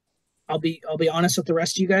 I'll be honest with the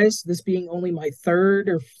rest of you guys. This being only my third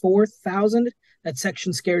or fourth 1,000, that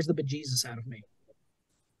section scares the bejesus out of me.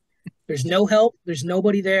 There's no help. There's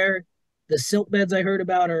nobody there. The silt beds I heard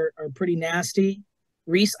about are pretty nasty.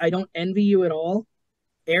 Reese, I don't envy you at all.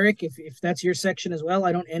 Eric, if that's your section as well,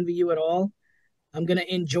 I don't envy you at all. I'm going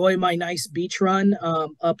to enjoy my nice beach run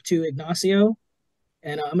up to Ignacio.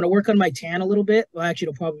 And I'm going to work on my tan a little bit. Well, actually,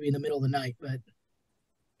 it'll probably be in the middle of the night. But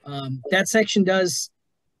that section does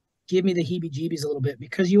give me the heebie-jeebies a little bit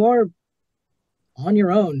because you are on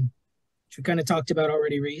your own, which we kind of talked about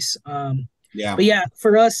already, Reese. Yeah. But yeah,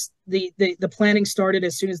 for us, the planning started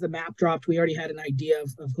as soon as the map dropped. We already had an idea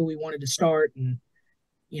of who we wanted to start. And,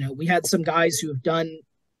 we had some guys who have done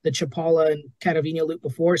the Chapala and Catavina loop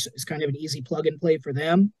before, so it's kind of an easy plug and play for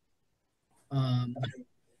them. And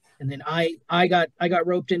then I got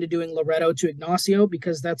roped into doing Loreto to Ignacio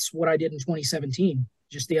because that's what I did in 2017,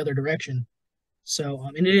 just the other direction. So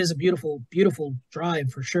and it is a beautiful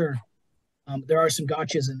drive for sure. There are some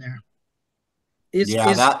gotchas in there.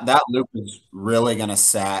 That loop is really going to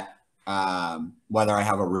set whether I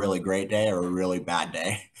have a really great day or a really bad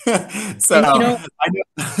day. So you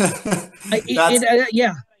hit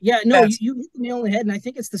the nail on the head, and I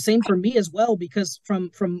think it's the same for me as well, because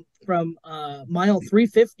from mile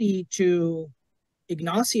 350 to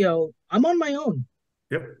Ignacio, I'm on my own.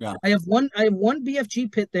 Yep. Yeah. I have one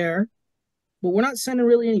BFG pit there, but we're not sending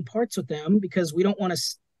really any parts with them because we don't want to,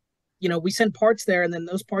 we send parts there and then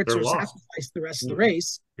those parts are sacrificed the rest of the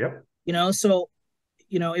race. Yep. So,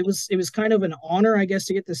 it was kind of an honor, I guess,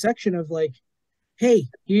 to get the section of like, hey,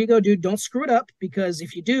 here you go, dude. Don't screw it up, because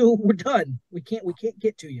if you do, we're done. We can't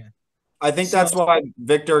get to you. I think that's why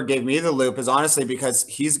Victor gave me the loop, is honestly because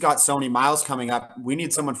he's got so many miles coming up. We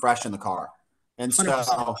need someone fresh in the car. And so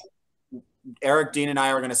 100%. Eric, Dean, and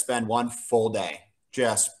I are going to spend one full day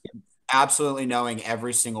just absolutely knowing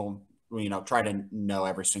every single, try to know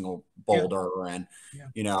every single boulder and,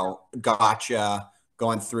 gotcha,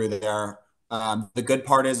 going through there. The good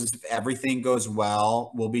part is if everything goes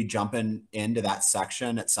well, we'll be jumping into that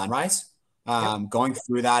section at sunrise. Going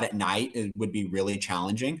through that at night, it would be really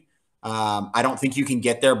challenging. I don't think you can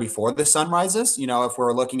get there before the sun rises. If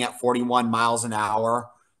we're looking at 41 miles an hour,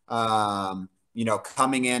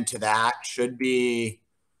 coming into that should be,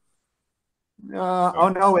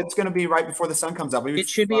 it's going to be right before the sun comes up. It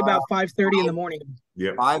should be about 5:30 in the morning.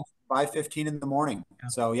 Yeah. 5:15 in the morning.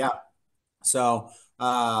 Yeah. So,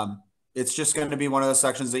 it's just going to be one of those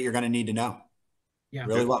sections that you're going to need to know. Yeah.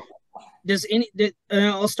 Really well.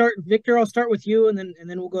 I'll start, Victor, I'll start with you and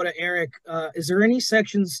then we'll go to Eric. Is there any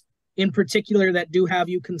sections in particular that do have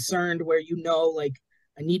you concerned where like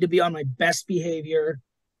I need to be on my best behavior?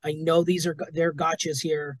 I know they're gotchas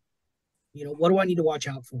here. What do I need to watch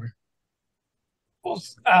out for? Well,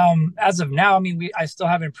 as of now, I still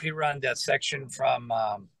haven't pre-run that section from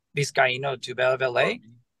Vizcaíno to Bella.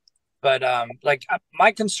 But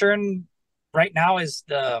my concern right now is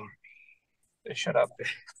shut up.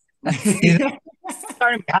 He's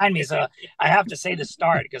starting behind me, so I have to say the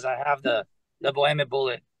start because I have the Bohemian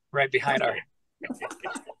Bullet right behind our.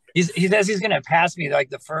 He says he's going to pass me like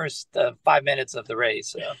the first 5 minutes of the race.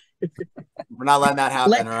 So. We're not letting that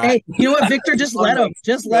happen. All right. Hey, you know what, Victor? Just let him.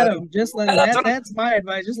 Just let him. That's my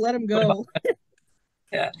advice. Just let him go.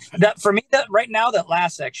 Yeah, for me, right now, that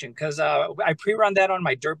last section, because I pre-run that on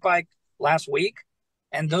my dirt bike last week,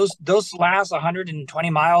 and those last 120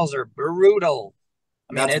 miles are brutal.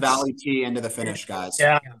 That's Valley T into the finish, guys.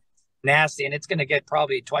 Yeah, nasty, and it's going to get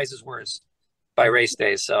probably twice as worse by race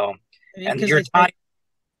day. So, and your time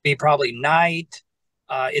be probably night.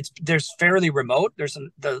 There's fairly remote. There's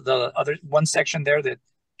the other one section there that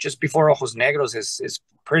just before Ojos Negros is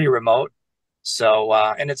pretty remote. So,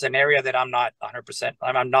 and it's an area that I'm not 100%,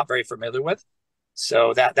 I'm not very familiar with.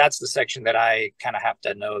 So that's the section that I kind of have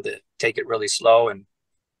to know to take it really slow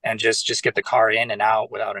and just get the car in and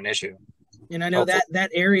out without an issue. And I know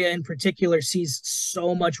that area in particular sees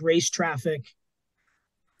so much race traffic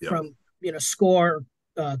from, score,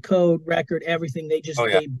 code, record, everything. They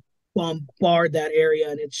bombard that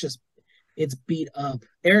area and it's beat up.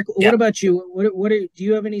 Eric, what about you? Do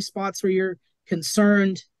you have any spots where you're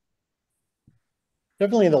concerned?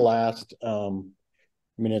 Definitely the last.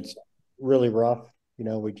 It's really rough.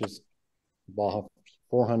 Baja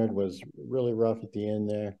 400 was really rough at the end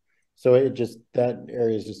there. So that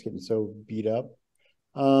area is just getting so beat up.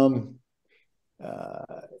 And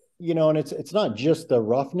it's not just the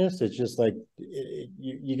roughness. It's just like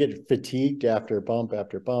you get fatigued after bump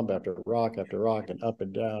after bump after rock and up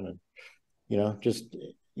and down. And,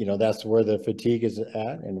 that's where the fatigue is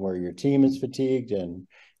at and where your team is fatigued and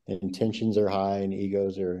tensions are high and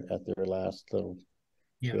egos are at their last little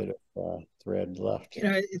bit of thread left.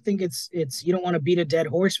 I think it's you don't want to beat a dead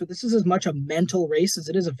horse, but this is as much a mental race as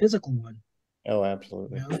it is a physical one. Oh,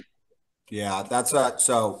 absolutely. Yeah, that's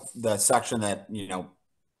so the section that,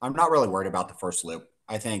 I'm not really worried about the first loop.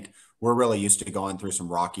 I think we're really used to going through some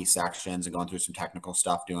rocky sections and going through some technical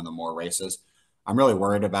stuff, doing the more races. I'm really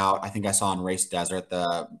worried about, I think I saw in Race Desert,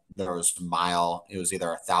 there was a mile, it was either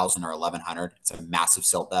 1,000 or 1,100. It's a massive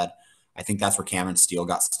silt bed. I think that's where Cameron Steele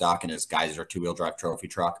got stuck in his Geyser two-wheel drive trophy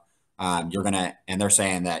truck. And they're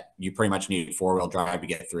saying that you pretty much need 4-wheel drive to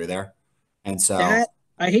get through there. And so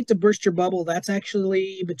I hate to burst your bubble. That's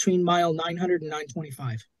actually between mile 900 and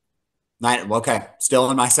 925. Okay,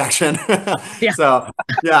 still in my section. Yeah. So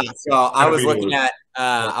I was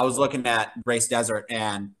looking at Race Desert,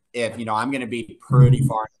 and if I'm going to be pretty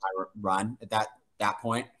far in my run at that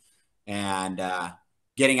point, and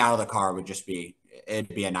getting out of the car it'd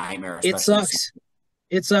be a nightmare. It sucks.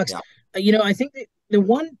 It sucks. Yeah. I think the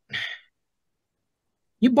one,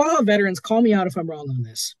 you Baja veterans, call me out if I'm wrong on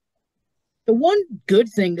this. The one good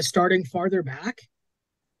thing to starting farther back,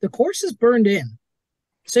 the course is burned in.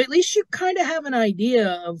 So at least you kind of have an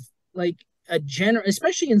idea of like a general,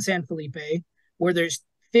 especially in San Felipe, where there's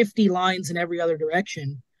 50 lines in every other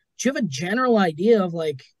direction. Do you have a general idea of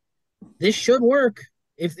like, this should work?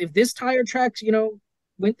 If this tire tracks,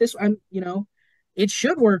 went this, it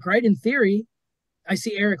should work, right? In theory. I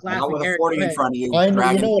see Eric laughing. Not with a Eric, 40 in front of you. I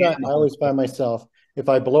know what I always find myself, if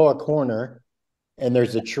I blow a corner and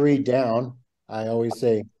there's a tree down, I always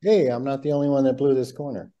say, hey, I'm not the only one that blew this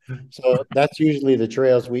corner. So that's usually the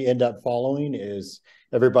trails we end up following, is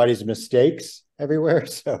everybody's mistakes everywhere.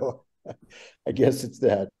 So I guess it's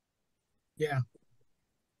that. Yeah.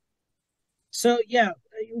 So yeah,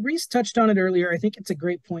 Reese touched on it earlier. I think it's a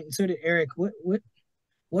great point, and so did Eric.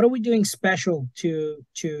 What are we doing special to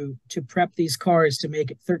prep these cars to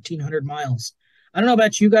make it 1,300 miles? I don't know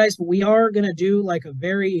about you guys, but we are gonna do like a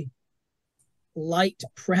very light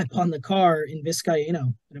prep on the car in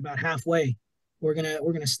Vizcaíno at about halfway. We're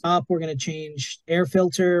gonna stop. We're gonna change air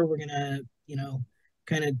filter. We're gonna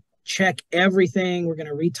kind of check everything. We're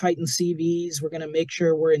gonna retighten CVs. We're gonna make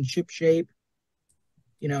sure we're in ship shape.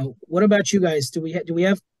 What about you guys? Do we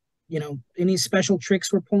have any special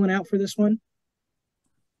tricks we're pulling out for this one?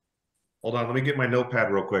 Hold on, let me get my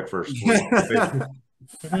notepad real quick first.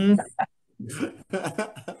 Mm-hmm.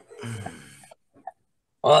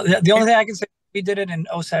 Well, the only thing I can say, we did it in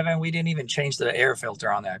 07. We didn't even change the air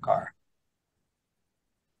filter on that car.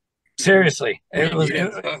 Seriously, we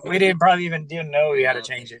didn't probably even didn't know we had to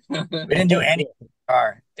change it. We didn't do any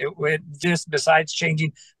car. It just, besides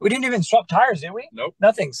changing, we didn't even swap tires, did we? Nope.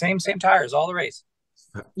 Nothing. Same tires all the race.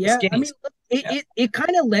 Yeah, I mean, it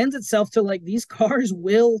kind of lends itself to like these cars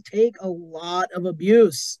will take a lot of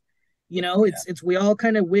abuse. It's we all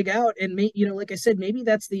kind of wig out, and like I said, maybe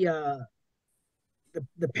that's the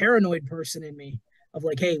paranoid person in me of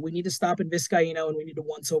like, hey, we need to stop in Vizcaíno and we need to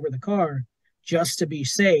once over the car just to be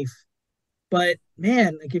safe. But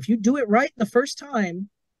man, like if you do it right the first time,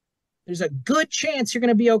 there's a good chance you're going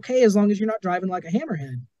to be okay as long as you're not driving like a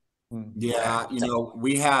hammerhead. Yeah,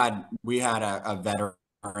 we had a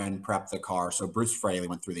veteran prep the car. So Bruce Fraley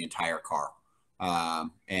went through the entire car.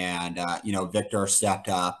 Victor stepped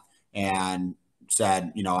up and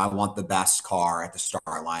said, I want the best car at the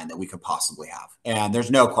start line that we could possibly have. And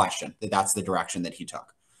there's no question that that's the direction that he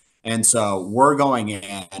took. And so we're going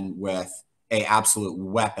in with a absolute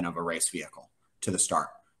weapon of a race vehicle to the start.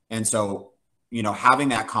 And so, having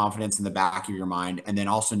that confidence in the back of your mind, and then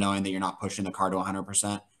also knowing that you're not pushing the car to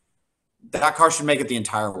 100%, that car should make it the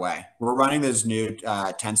entire way. We're running those new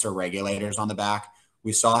tensor regulators on the back.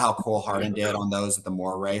 We saw how Cole Hardin did on those at the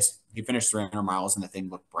Moore race. He finished 300 miles and the thing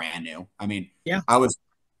looked brand new. I mean, yeah, I was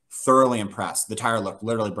thoroughly impressed. The tire looked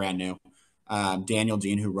literally brand new. Daniel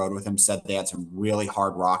Dean, who rode with him, said they had some really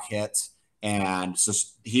hard rock hits. And so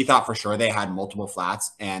he thought for sure they had multiple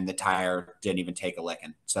flats, and the tire didn't even take a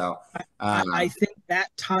licking. So I think that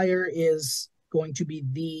tire is going to be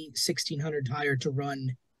the 1,600 tire to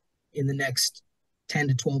run in the next 10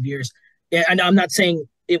 to 12 years. Yeah, and I'm not saying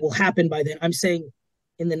it will happen by then. I'm saying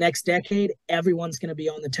in the next decade, everyone's going to be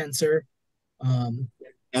on the tensor.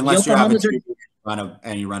 Unless you have you run a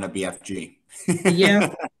BFG.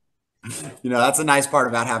 Yeah. That's a nice part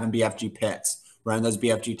about having BFG pits. Running those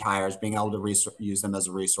BFG tires, being able to use them as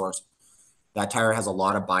a resource. That tire has a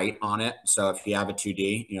lot of bite on it, so if you have a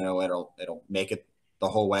 2D, it'll make it the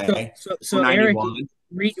whole way. So Eric,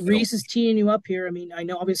 Reese is teeing you up here. I mean, I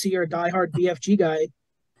know obviously you're a diehard BFG guy.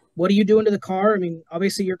 What are you doing to the car? I mean,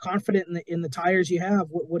 obviously you're confident in the tires you have.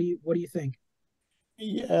 What do you think?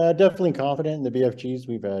 Yeah, definitely confident in the BFGs.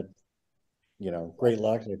 We've had, great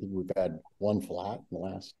luck. I think we've had one flat in the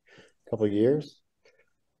last couple of years.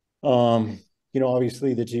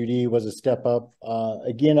 Obviously the 2D was a step up.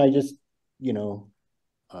 Again, I just turned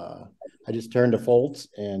to Foltz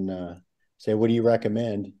and say, what do you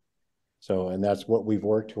recommend? So, and that's what we've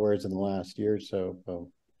worked towards in the last year or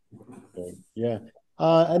so. Yeah.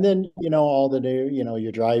 And then, all the new,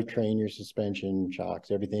 your drivetrain, your suspension, shocks,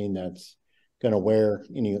 everything that's going to wear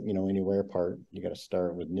any wear part, you got to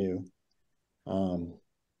start with new.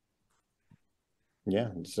 Yeah.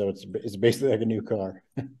 So it's basically like a new car.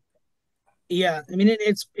 Yeah, I mean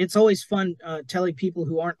it's always fun telling people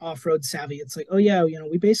who aren't off-road savvy. It's like, oh yeah,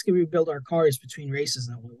 we basically rebuild our cars between races.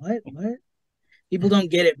 And I'm like, what? People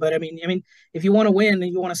don't get it, but I mean, if you want to win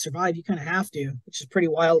and you want to survive, you kind of have to, which is pretty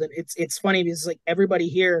wild. And it's funny because like everybody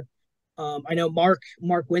here, I know Mark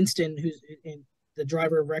Winston, who's in the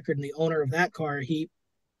driver of record and the owner of that car. He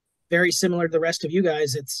very similar to the rest of you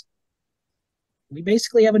guys. We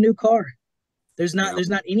basically have a new car. There's not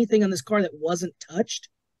anything on this car that wasn't touched.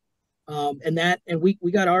 And we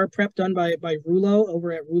got our prep done by Rulo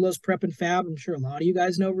over at Rulo's Prep and Fab. I'm sure a lot of you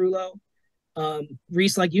guys know Rulo.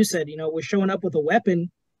 Reese, like you said, we're showing up with a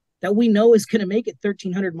weapon that we know is going to make it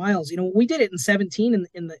 1,300 miles. We did it in 17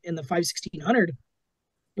 in the 5/1600.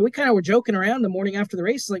 And we kind of were joking around the morning after the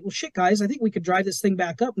race, like, well, shit, guys, I think we could drive this thing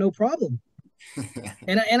back up, no problem.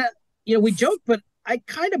 and we joked, but I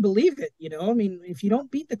kind of believe it. I mean, if you don't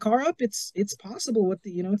beat the car up, it's possible.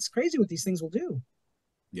 It's crazy what these things will do.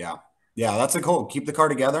 Yeah. Yeah, that's a cool. Keep the car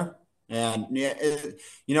together. And,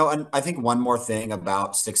 and I think one more thing about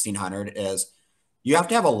 1600 is you have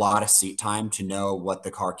to have a lot of seat time to know what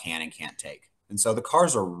the car can and can't take. And so the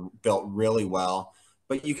cars are built really well,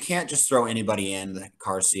 but you can't just throw anybody in the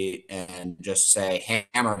car seat and just say,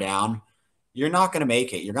 hammer down. You're not going to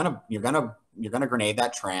make it. You're going to grenade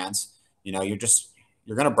that trans. You're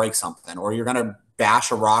going to break something, or you're going to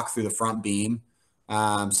bash a rock through the front beam.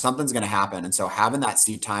 Something's going to happen. And so having that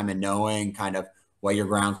seat time and knowing kind of what your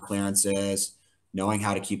ground clearance is, knowing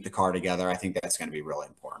how to keep the car together, I think that's going to be really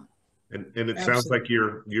important. And it sounds like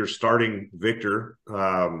you're starting Victor,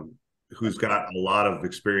 who's got a lot of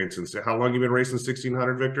experience. How long you been racing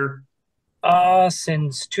 1600, Victor?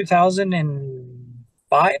 Since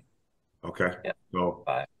 2005. Okay. Yep. So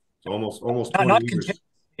Five. almost 20 not years. continuously,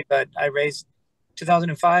 but I raced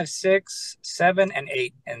 2005, 6, 7, and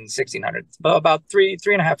 8 in 1600. About three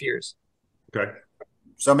and a half years. Okay.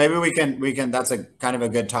 So maybe we can, that's a kind of a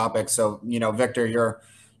good topic. So, Victor, your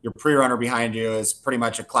pre-runner behind you is pretty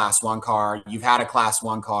much a class 1 car. You've had a class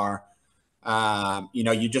 1 car.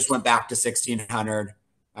 You just went back to 1600.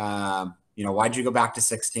 Why'd you go back to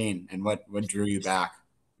 16, and what drew you back?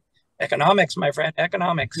 Economics, my friend,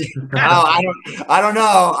 economics. I don't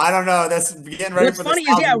know. That's getting ready. What's funny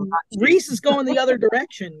is, Reese is going the other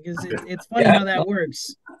direction because it's funny how that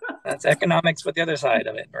works. That's economics with the other side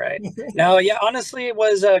of it, right? No, yeah, honestly, it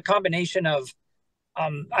was a combination of,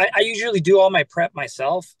 I usually do all my prep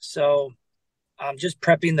myself. So just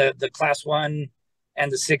prepping the class 1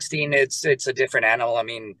 and the 16, it's a different animal. I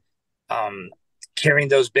mean, carrying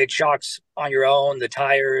those big shocks on your own, the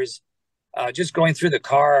tires, just going through the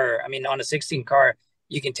car. I mean, on a 16 car,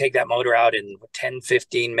 you can take that motor out in 10,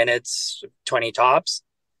 15 minutes, 20 tops,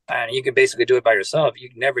 and you can basically do it by yourself. You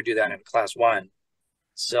can never do that in class 1.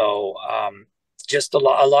 So just a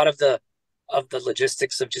lot of the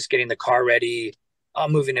logistics of just getting the car ready,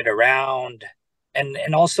 moving it around.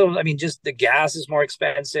 And also, I mean, just the gas is more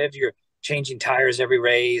expensive. You're changing tires every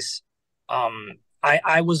race.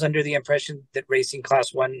 I was under the impression that racing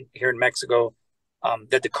class 1 here in Mexico,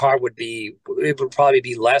 that the car would probably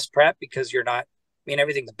be less prep because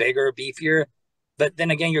everything's bigger, beefier, but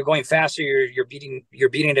then again, you're going faster. You're beating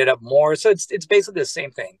it up more. So it's basically the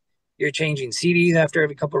same thing. You're changing CDs after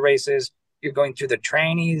every couple of races. You're going through the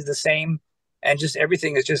trannies the same, and just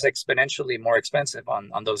everything is just exponentially more expensive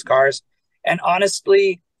on those cars. And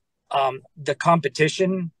honestly, the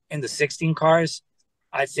competition in the 16 cars,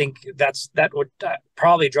 I think that would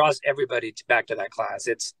probably draws everybody back to that class.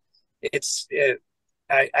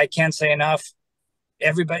 I can't say enough.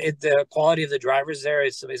 Everybody, the quality of the drivers there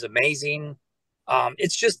is amazing.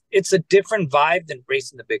 It's a different vibe than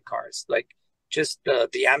racing the big cars. Like just the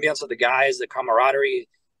ambience of the guys, the camaraderie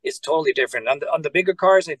is totally different. On the bigger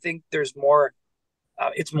cars, I think there's more.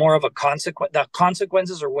 It's more of a consequence. The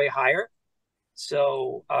consequences are way higher.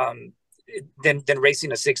 So than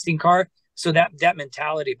racing a 16 car. So that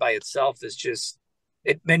mentality by itself is just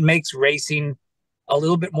it makes racing a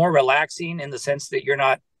little bit more relaxing in the sense that you're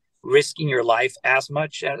not risking your life as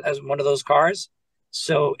much as one of those cars.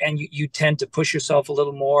 So, and you tend to push yourself a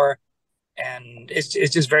little more, and it's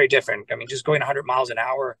just very different. I mean, just going 100 miles an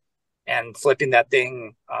hour and flipping that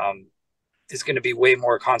thing is going to be way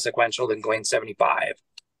more consequential than going 75.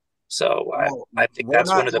 So I think that's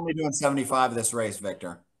one of the. We're doing 75 this race,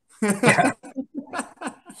 Victor. Yeah.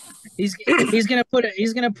 He's gonna put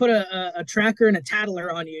a tracker and a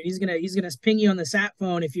tattler on you. He's gonna ping you on the sat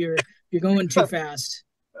phone if you're going too fast.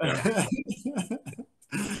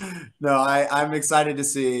 No, I'm excited to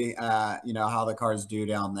see how the cars do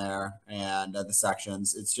down there and the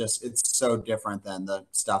sections. It's so different than the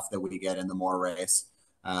stuff that we get in the Moore race.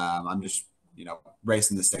 I'm just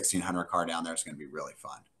racing the 1600 car down there is going to be really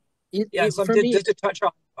fun. So For me, just to touch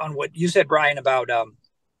on what you said, Brian, about I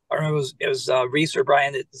remember it was Reese or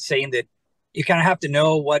Brian that saying that you kind of have to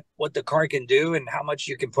know what the car can do and how much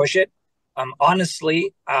you can push it.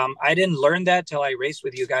 Honestly, I didn't learn that till I raced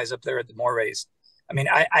with you guys up there at the Moore race. I mean,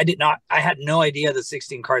 I did not. I had no idea the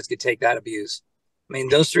 16 cars could take that abuse. I mean,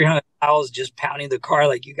 those 300 miles just pounding the car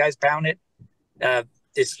like you guys pound it.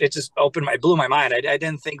 It just blew my mind. I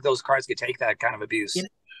didn't think those cars could take that kind of abuse.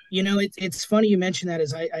 It's funny you mentioned that.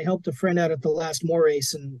 As I helped a friend out at the last Moore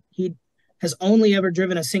race, and he has only ever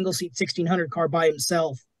driven a single seat 1600 car by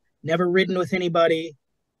himself, never ridden with anybody.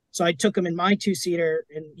 So I took him in my 2-seater,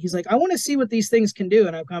 and he's like, "I want to see what these things can do."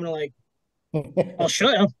 And I'm kind of like, "I'll show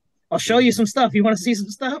you. I'll show you some stuff. You want to see some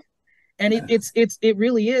stuff?" And it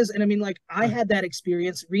really is. And I mean, like, I had that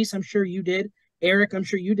experience. Reese, I'm sure you did. Eric, I'm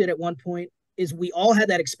sure you did at one point. Is we all had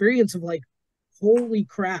that experience of like, holy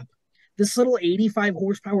crap, this little 85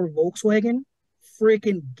 horsepower Volkswagen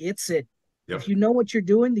freaking gets it. Yep. If you know what you're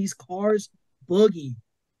doing, these cars boogie.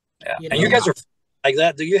 Yeah. And you guys are like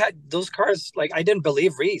that. You had those cars. Like, I didn't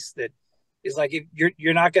believe Reese that is like, if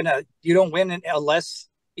you don't win unless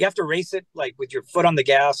you have to race it like with your foot on the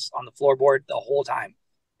gas on the floorboard the whole time.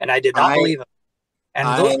 And I did not believe it. And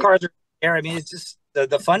those cars are there. I mean, it's just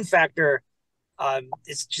the fun factor.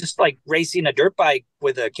 It's just like racing a dirt bike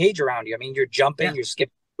with a cage around you. I mean, you're jumping, you're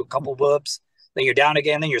skipping a couple whoops, then you're down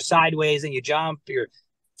again, then you're sideways, then you jump, your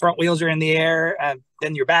front wheels are in the air, and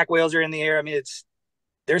then your back wheels are in the air. I mean,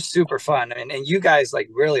 they're super fun. And you guys like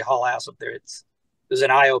really haul ass up there. It was an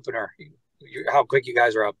eye opener how quick you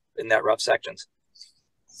guys are up in that rough sections.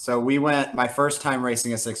 So we went my first time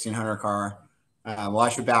racing a 1600 car. Well, I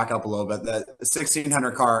should back up a little bit. The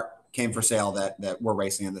 1600 car came for sale that we're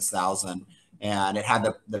racing in this 1000. And it had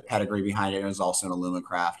the pedigree behind it. It was also an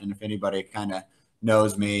Alumacraft. And if anybody kind of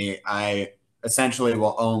knows me, I essentially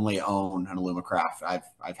will only own an Alumacraft.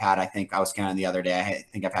 I've had, I think I was counting the other day, I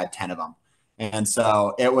think I've had 10 of them. And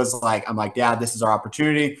so it was like, I'm like, Dad, this is our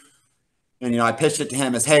opportunity. And, I pitched it to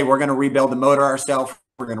him as, hey, we're going to rebuild the motor ourselves.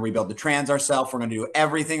 We're going to rebuild the trans ourselves. We're going to do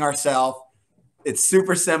everything ourselves. It's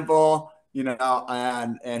super simple.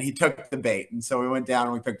 And he took the bait. And so we went down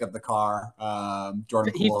and we picked up the car.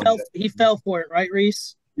 Jordan he fell for it, right,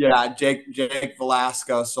 Reese? Yeah, Jake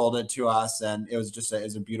Velasco sold it to us, and it was just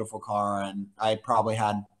a beautiful car. And I probably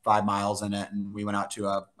had 5 miles in it, and we went out to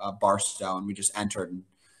a Barstow, and we just entered. And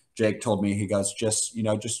Jake told me, he goes, just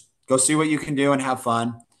go see what you can do and have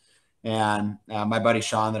fun. And my buddy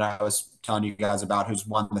Sean that I was telling you guys about, who's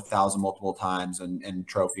won the 1000 multiple times and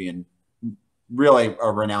trophy and really a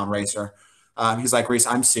renowned racer. He's like, Reese,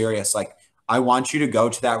 I'm serious. Like, I want you to go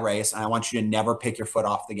to that race and I want you to never pick your foot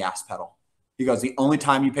off the gas pedal. He goes, the only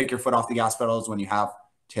time you pick your foot off the gas pedal is when you have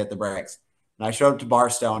to hit the brakes. And I showed up to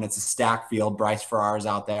Barstow and it's a stack field. Bryce Farrar's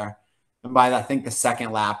out there. And by, I think, the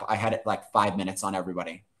second lap, I had it like 5 minutes on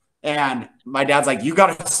everybody. And my dad's like, you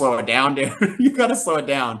got to slow it down, dude. You got to slow it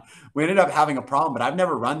down. We ended up having a problem, but I've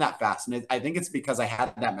never run that fast. And I think it's because I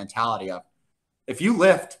had that mentality of, if you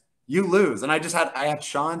lift, you lose. And I had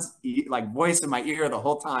Sean's like voice in my ear the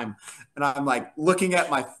whole time. And I'm like looking at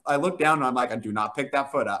I look down and I'm like, do not pick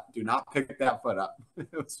that foot up. Do not pick that foot up. It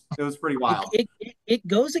was pretty wild. It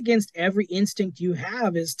goes against every instinct you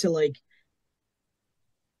have, is to like,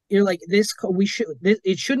 you're like,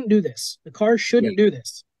 it shouldn't do this. The car shouldn't do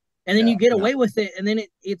this. And then you get away with it. And then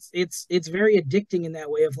it's very addicting in that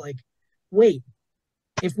way of like, wait,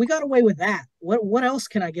 if we got away with that, what else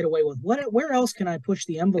can I get away with? Where else can I push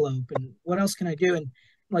the envelope, and what else can I do? And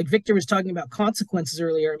like Victor was talking about consequences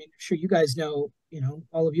earlier. I mean, I'm sure you guys know,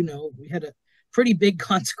 all of you know, we had a pretty big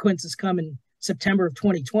consequences come in September of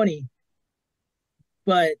 2020.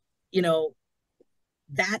 But,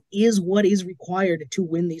 that is what is required to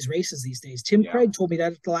win these races these days. Tim Craig told me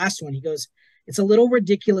that at the last one. He goes, it's a little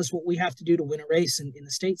ridiculous what we have to do to win a race in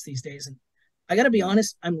the States these days. And I got to be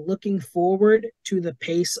honest, I'm looking forward to the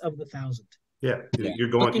pace of the 1000. Yeah, you're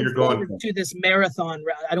going to this marathon.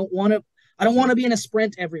 I don't want to be in a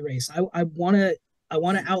sprint every race. I want to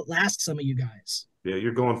outlast some of you guys. Yeah,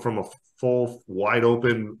 you're going from a full wide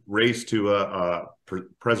open race to a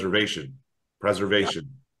preservation.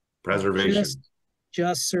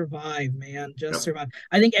 Just survive, man. Survive.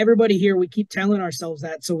 I think everybody here, we keep telling ourselves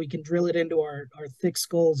that so we can drill it into our thick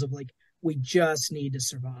skulls of like, we just need to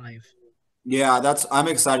survive. Yeah, I'm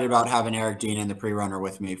excited about having Eric Dean in the pre-runner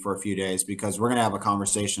with me for a few days, because we're going to have a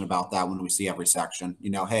conversation about that when we see every section.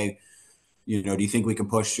 Hey, do you think we can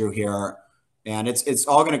push through here? And it's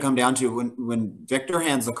all going to come down to when Victor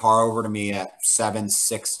hands the car over to me at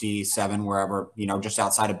 767, wherever, just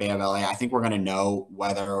outside of Bay of LA, I think we're going to know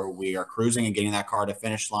whether we are cruising and getting that car to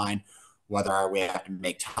finish line, whether we have to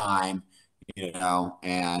make time,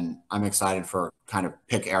 and I'm excited for kind of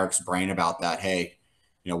pick Eric's brain about that. Hey,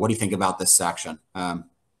 what do you think about this section?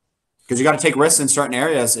 Because you got to take risks in certain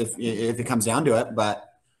areas if it comes down to it, but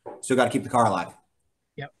still got to keep the car alive.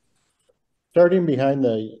 Yep. Starting behind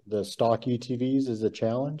the stock UTVs is a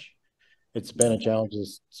challenge. It's been a challenge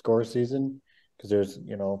this score season because there's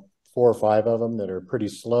 4 or 5 of them that are pretty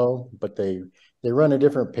slow, but they run a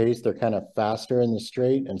different pace. They're kind of faster in the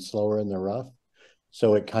straight and slower in the rough.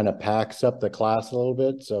 So it kind of packs up the class a little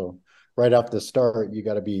bit. So right off the start, you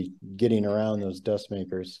got to be getting around those dust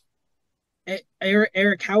makers.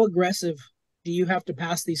 Eric, how aggressive do you have to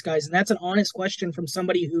pass these guys? And that's an honest question from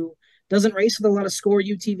somebody who doesn't race with a lot of score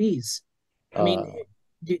UTVs. I mean,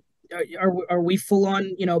 are we full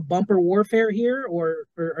on, bumper warfare here, or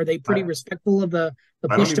are they pretty respectful of the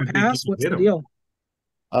push to pass? What's the deal?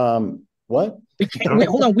 What? We can't, wait,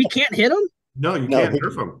 hold on. We can't hit them? No, you can't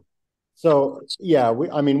nerf them. So yeah,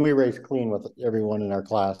 we race clean with everyone in our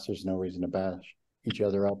class. There's no reason to bash each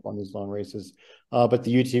other up on these long races. But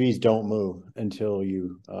the UTVs don't move until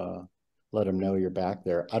you let them know you're back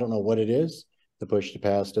there. I don't know what it is. The push to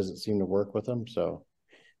pass doesn't seem to work with them. So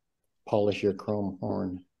polish your chrome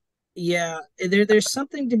horn. Yeah, there's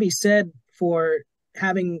something to be said for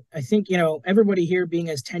having, I think, everybody here being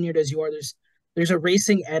as tenured as you are, there's a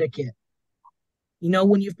racing etiquette.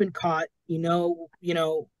 When you've been caught,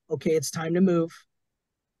 okay, it's time to move.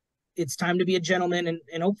 It's time to be a gentleman,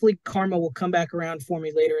 and hopefully karma will come back around for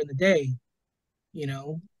me later in the day.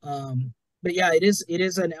 But yeah, it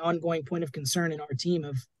is an ongoing point of concern in our team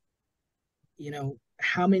of,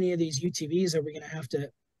 how many of these UTVs are we going to have to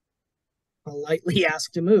politely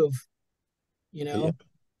ask to move? Yeah,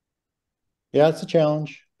 it's a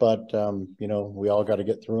challenge, but we all got to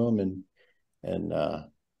get through them, and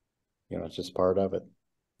it's just part of it.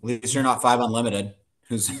 At least you're not 5 Unlimited.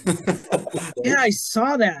 Yeah, I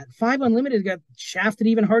saw that 5 Unlimited got shafted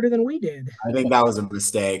even harder than we did. I think that was a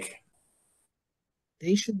mistake.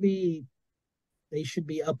 They should be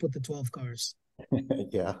up with the 12 cars.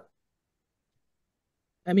 Yeah.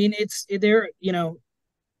 I mean, they're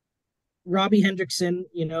Robbie Hendrickson,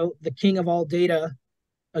 the king of all data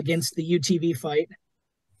against the UTV fight,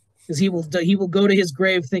 because he will go to his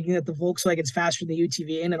grave thinking that the Volkswagen's faster than the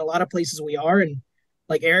UTV, and in a lot of places we are, and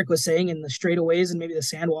like Eric was saying, in the straightaways and maybe the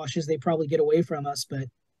sand washes, they probably get away from us. But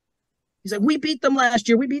he's like, we beat them last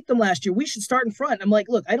year. We should start in front. I'm like,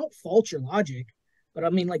 look, I don't fault your logic, but I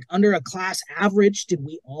mean, like, under a class average, did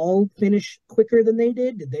we all finish quicker than they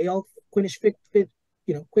did? Did they all finish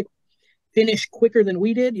finish quicker than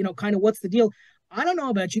we did? Kind of what's the deal? I don't know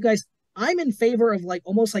about you guys. I'm in favor of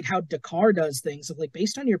almost like how Dakar does things, of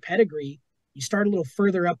based on your pedigree, you start a little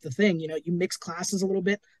further up the thing. You mix classes a little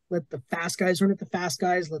bit. Let the fast guys run at the fast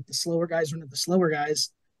guys. Let the slower guys run at the slower guys.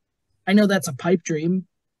 I know that's a pipe dream.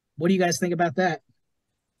 What do you guys think about that?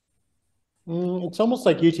 It's almost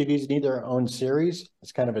like UTVs need their own series.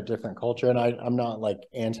 It's kind of a different culture, and I'm not like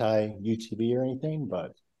anti-UTV or anything,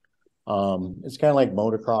 but it's kind of like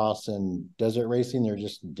motocross and desert racing. They're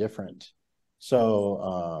just different.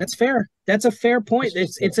 So that's fair. That's a fair point.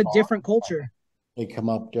 It's a different culture. They come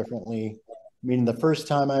up differently. I mean, the first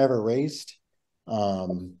time I ever raced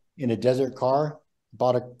in a desert car,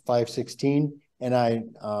 bought a 516, and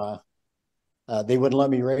they wouldn't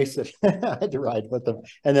let me race it. I had to ride with them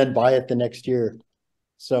and then buy it the next year.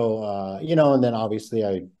 So, and then obviously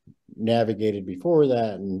I navigated before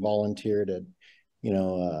that and volunteered at,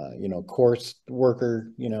 course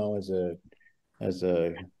worker, as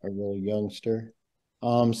a real youngster.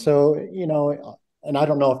 And I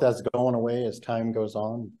don't know if that's going away as time goes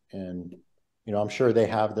on. And, I'm sure they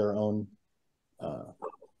have their own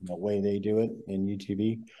way they do it in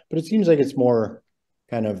UTV, but it seems like it's more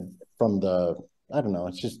kind of from I don't know,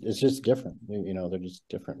 it's just different. They're just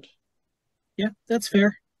different. Yeah, that's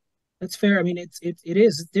fair. That's fair. I mean, it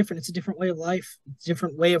is different. It's a different way of life. It's a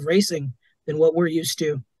different way of racing than what we're used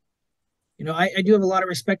to. I do have a lot of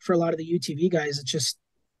respect for a lot of the UTV guys. It's just,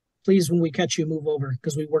 please, when we catch you, move over,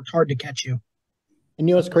 because we worked hard to catch you. And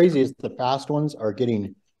what's crazy is the fast ones are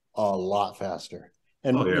getting a lot faster.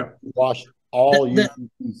 And watch all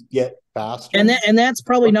UTVs get faster. And that's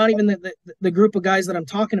probably not even the group of guys that I'm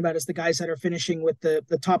talking about. Is the guys that are finishing with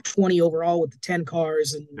the top 20 overall with the 10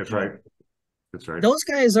 cars. And that's right. That's right. Those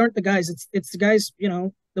guys aren't the guys. It's the guys,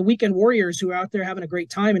 the weekend warriors who are out there having a great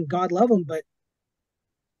time, and God love them. But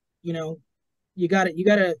you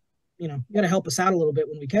gotta help us out a little bit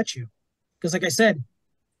when we catch you, because like I said,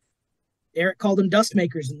 Eric called them dust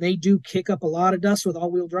makers, and they do kick up a lot of dust with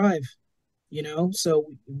all-wheel drive. So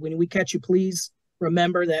when we catch you, please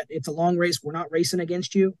remember that it's a long race. We're not racing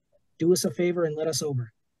against you. Do us a favor and let us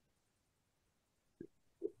over.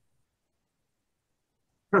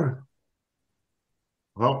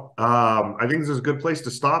 Well, I think this is a good place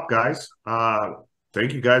to stop, guys.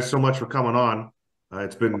 Thank you guys so much for coming on.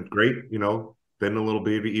 It's been great, been a little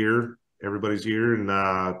baby ear, everybody's ear,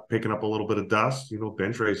 and picking up a little bit of dust,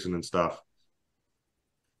 bench racing and stuff.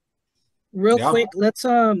 Real quick, let's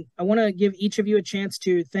I want to give each of you a chance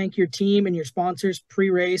to thank your team and your sponsors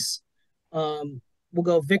pre-race. We'll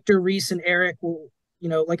go Victor, Reese, and Eric. We'll,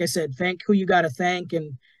 like I said, thank who you got to thank.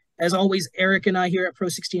 And as always, Eric and I here at Pro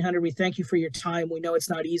 1600, we thank you for your time. We know it's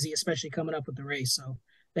not easy, especially coming up with the race. So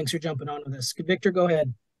thanks for jumping on with us. Victor, go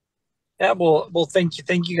ahead. Yeah, well, thank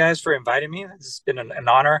you guys for inviting me. It's been an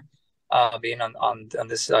honor being on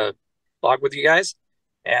this blog with you guys.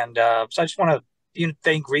 And so I just want to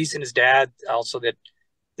thank Reese and his dad also that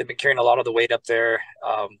they've been carrying a lot of the weight up there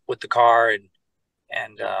with the car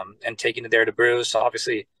and taking it there to Bruce.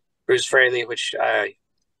 Obviously, Bruce Fraley, which I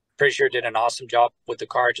pretty sure did an awesome job with the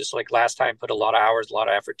car, just like last time, put a lot of hours, a lot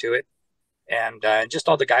of effort to it. And just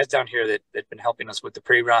all the guys down here that've been helping us with the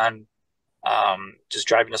pre-run, just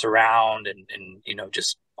driving us around and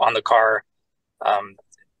just on the car,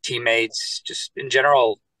 teammates, just in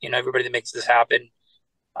general, everybody that makes this happen.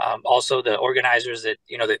 Also the organizers that,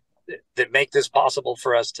 that make this possible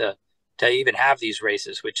for us to even have these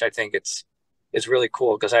races, which I think it's really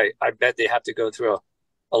cool because I bet they have to go through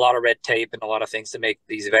a lot of red tape and a lot of things to make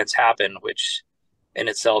these events happen, which in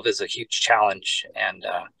itself is a huge challenge.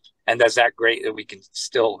 And that's that great that we can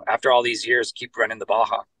still, after all these years, keep running the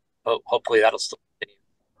Baja. Hopefully that'll still continue.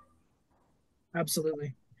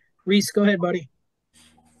 Absolutely. Reese, go ahead, buddy.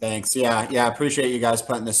 Thanks. Yeah. I appreciate you guys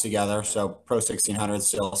putting this together. So Pro 1600,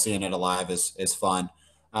 still seeing it alive is fun.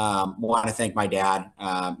 Want to thank my dad.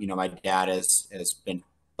 My dad has been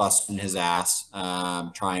busting his ass,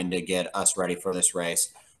 trying to get us ready for this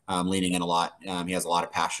race, leaning in a lot. He has a lot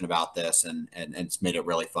of passion about this, and it's made it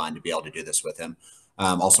really fun to be able to do this with him.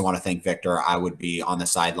 Also want to thank Victor. I would be on the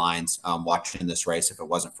sidelines watching this race if it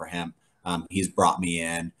wasn't for him. He's brought me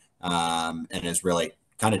in and has really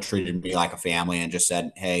kind of treated me like a family and just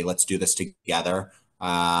said, hey, let's do this together.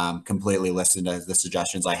 Completely listened to the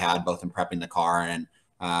suggestions I had, both in prepping the car and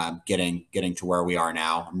getting to where we are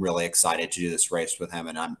now. I'm really excited to do this race with him,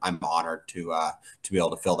 and I'm honored to be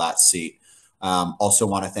able to fill that seat. Also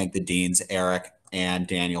want to thank the Deans, Eric and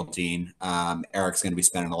Daniel Dean. Eric's going to be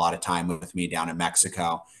spending a lot of time with me down in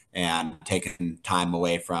Mexico and taking time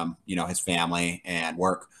away from, his family and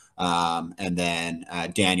work. And then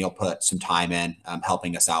Daniel put some time in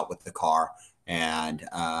helping us out with the car. And,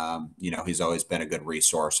 he's always been a good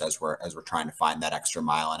resource as we're trying to find that extra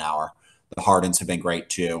mile an hour. The Hardens have been great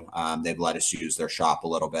too. They've let us use their shop a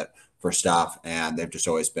little bit for stuff, and they've just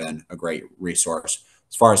always been a great resource.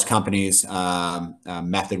 As far as companies,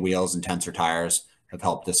 Method Wheels and Tensor Tires have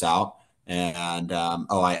helped us out. And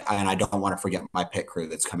I don't want to forget my pit crew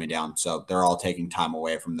that's coming down. So they're all taking time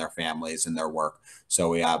away from their families and their work. So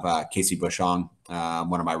we have Casey Bushong,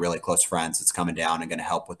 one of my really close friends, that's coming down and going to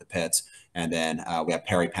help with the pits. And then we have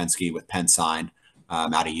Perry Penske with Pensign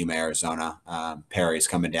out of Yuma, Arizona. Perry's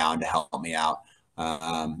coming down to help me out.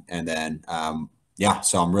 And then,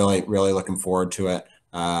 so I'm really, really looking forward to it.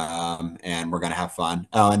 And we're going to have fun.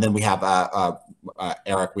 Oh, and then we have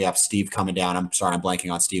Eric, we have Steve coming down. I'm sorry, I'm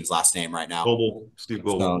blanking on Steve's last name right now. Steve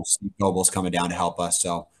Goble. So Steve Goble's coming down to help us.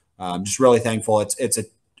 So I'm just really thankful.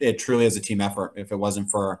 It truly is a team effort. If it wasn't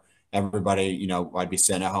for everybody, I'd be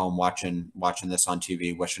sitting at home watching this on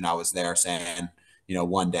TV, wishing I was there, saying,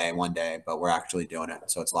 one day, but we're actually doing it.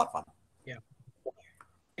 So it's a lot of fun. Yeah.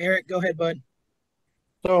 Eric, go ahead, bud.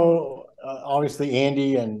 So obviously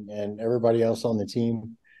Andy and everybody else on the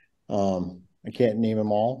team, I can't name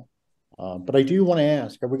them all, but I do want to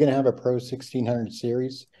ask, are we going to have a Pro 1600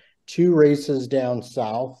 series? 2 races down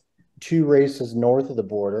south, 2 races north of the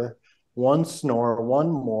border, 1 snore, 1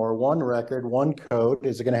 more, 1 record, 1 code.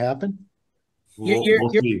 Is it going to happen?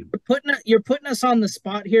 You're putting us on the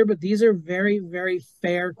spot here, but these are very, very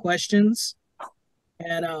fair questions.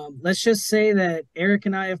 And let's just say that Eric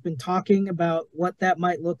and I have been talking about what that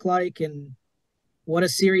might look like and what a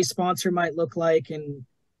series sponsor might look like. And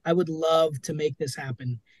I would love to make this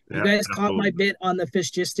happen. Yeah, you guys caught my bit on the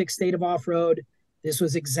Fishgistic State of Off-Road. This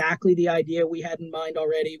was exactly the idea we had in mind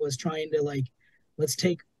already, was trying to let's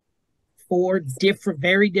take 4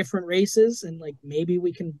 very different races and maybe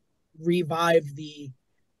we can revive the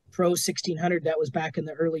Pro 1600 that was back in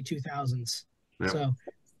the early 2000s. Yeah. So,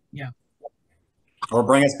 yeah. Or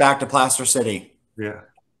bring us back to Plaster City. Yeah,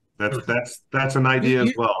 that's an idea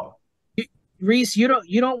as well. Reese, you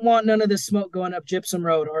don't want none of this smoke going up Gypsum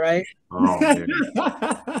Road, all right? Oh, man.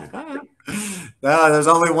 No, there's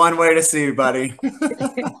only one way to see, buddy.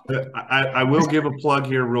 I will give a plug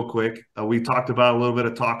here real quick. We talked about a little bit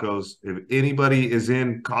of tacos. If anybody is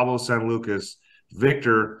in Cabo San Lucas,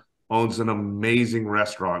 Victor owns an amazing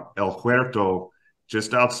restaurant, El Huerto,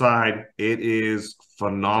 just outside. It is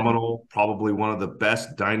phenomenal. Probably one of the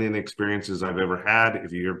best dine-in experiences I've ever had.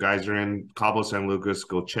 If you guys are in Cabo San Lucas,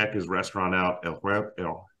 go check his restaurant out, El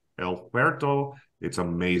Huerto. It's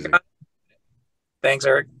amazing. Thanks,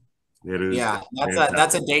 Eric. It is. Yeah,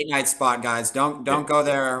 that's a date night spot, guys. Don't go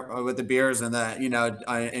there with the beers and the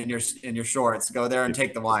in your shorts. Go there and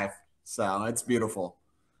take the wife. So it's beautiful.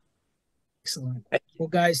 Excellent. Well,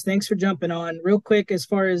 guys, thanks for jumping on. Real quick, as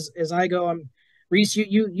far as I go, Reese,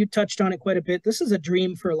 you touched on it quite a bit. This is a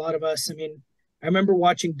dream for a lot of us. I mean, I remember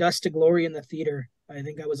watching Dust to Glory in the theater. I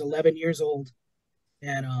think I was 11 years old,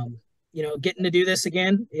 and getting to do this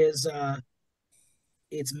again is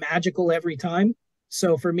it's magical every time.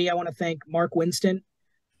 So for me, I want to thank Mark Winston,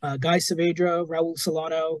 Guy Saavedra, Raul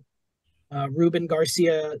Solano, Ruben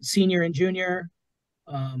Garcia Sr. and Jr.,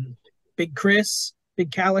 Big Chris, Big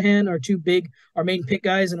Callahan, our main pit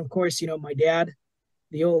guys, and of course, my dad,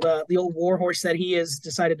 the old war horse that he is,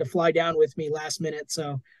 decided to fly down with me last minute.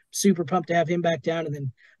 So super pumped to have him back down. And then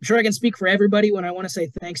I'm sure I can speak for everybody when I want to say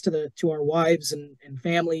thanks to our wives and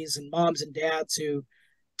families and moms and dads who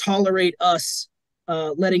tolerate us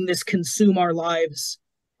letting this consume our lives,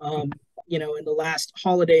 in the last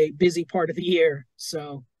holiday busy part of the year.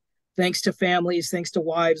 So thanks to families, thanks to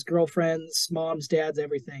wives, girlfriends, moms, dads,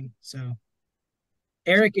 everything. So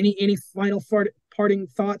Eric, any final parting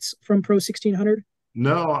thoughts from Pro 1600?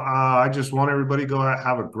 No, I just want everybody to go out,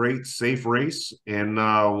 have a great, safe race, and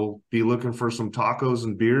we'll be looking for some tacos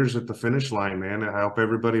and beers at the finish line, man. I hope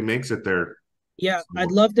everybody makes it there. Yeah, so.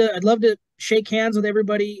 I'd love to shake hands with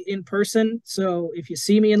everybody in person. So if you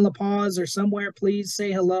see me in La Paz or somewhere, please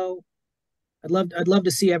say hello. I'd love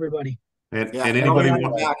to see everybody. And anybody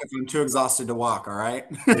back if I'm too exhausted to walk, all right?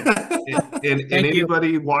 and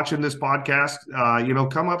anybody watching this podcast,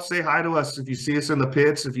 come up, say hi to us. If you see us in the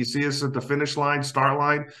pits, if you see us at the finish line, start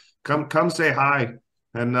line, come say hi.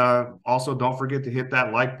 And also don't forget to hit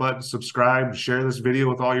that like button, subscribe, share this video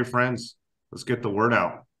with all your friends. Let's get the word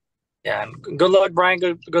out. Yeah, and good luck, Brian.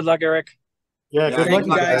 Good luck, Eric. Yeah, good luck,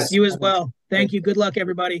 you guys. You as well. Thank you. Good luck,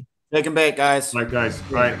 everybody. Take and bake, guys. All right, guys.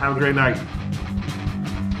 All right, have a great night.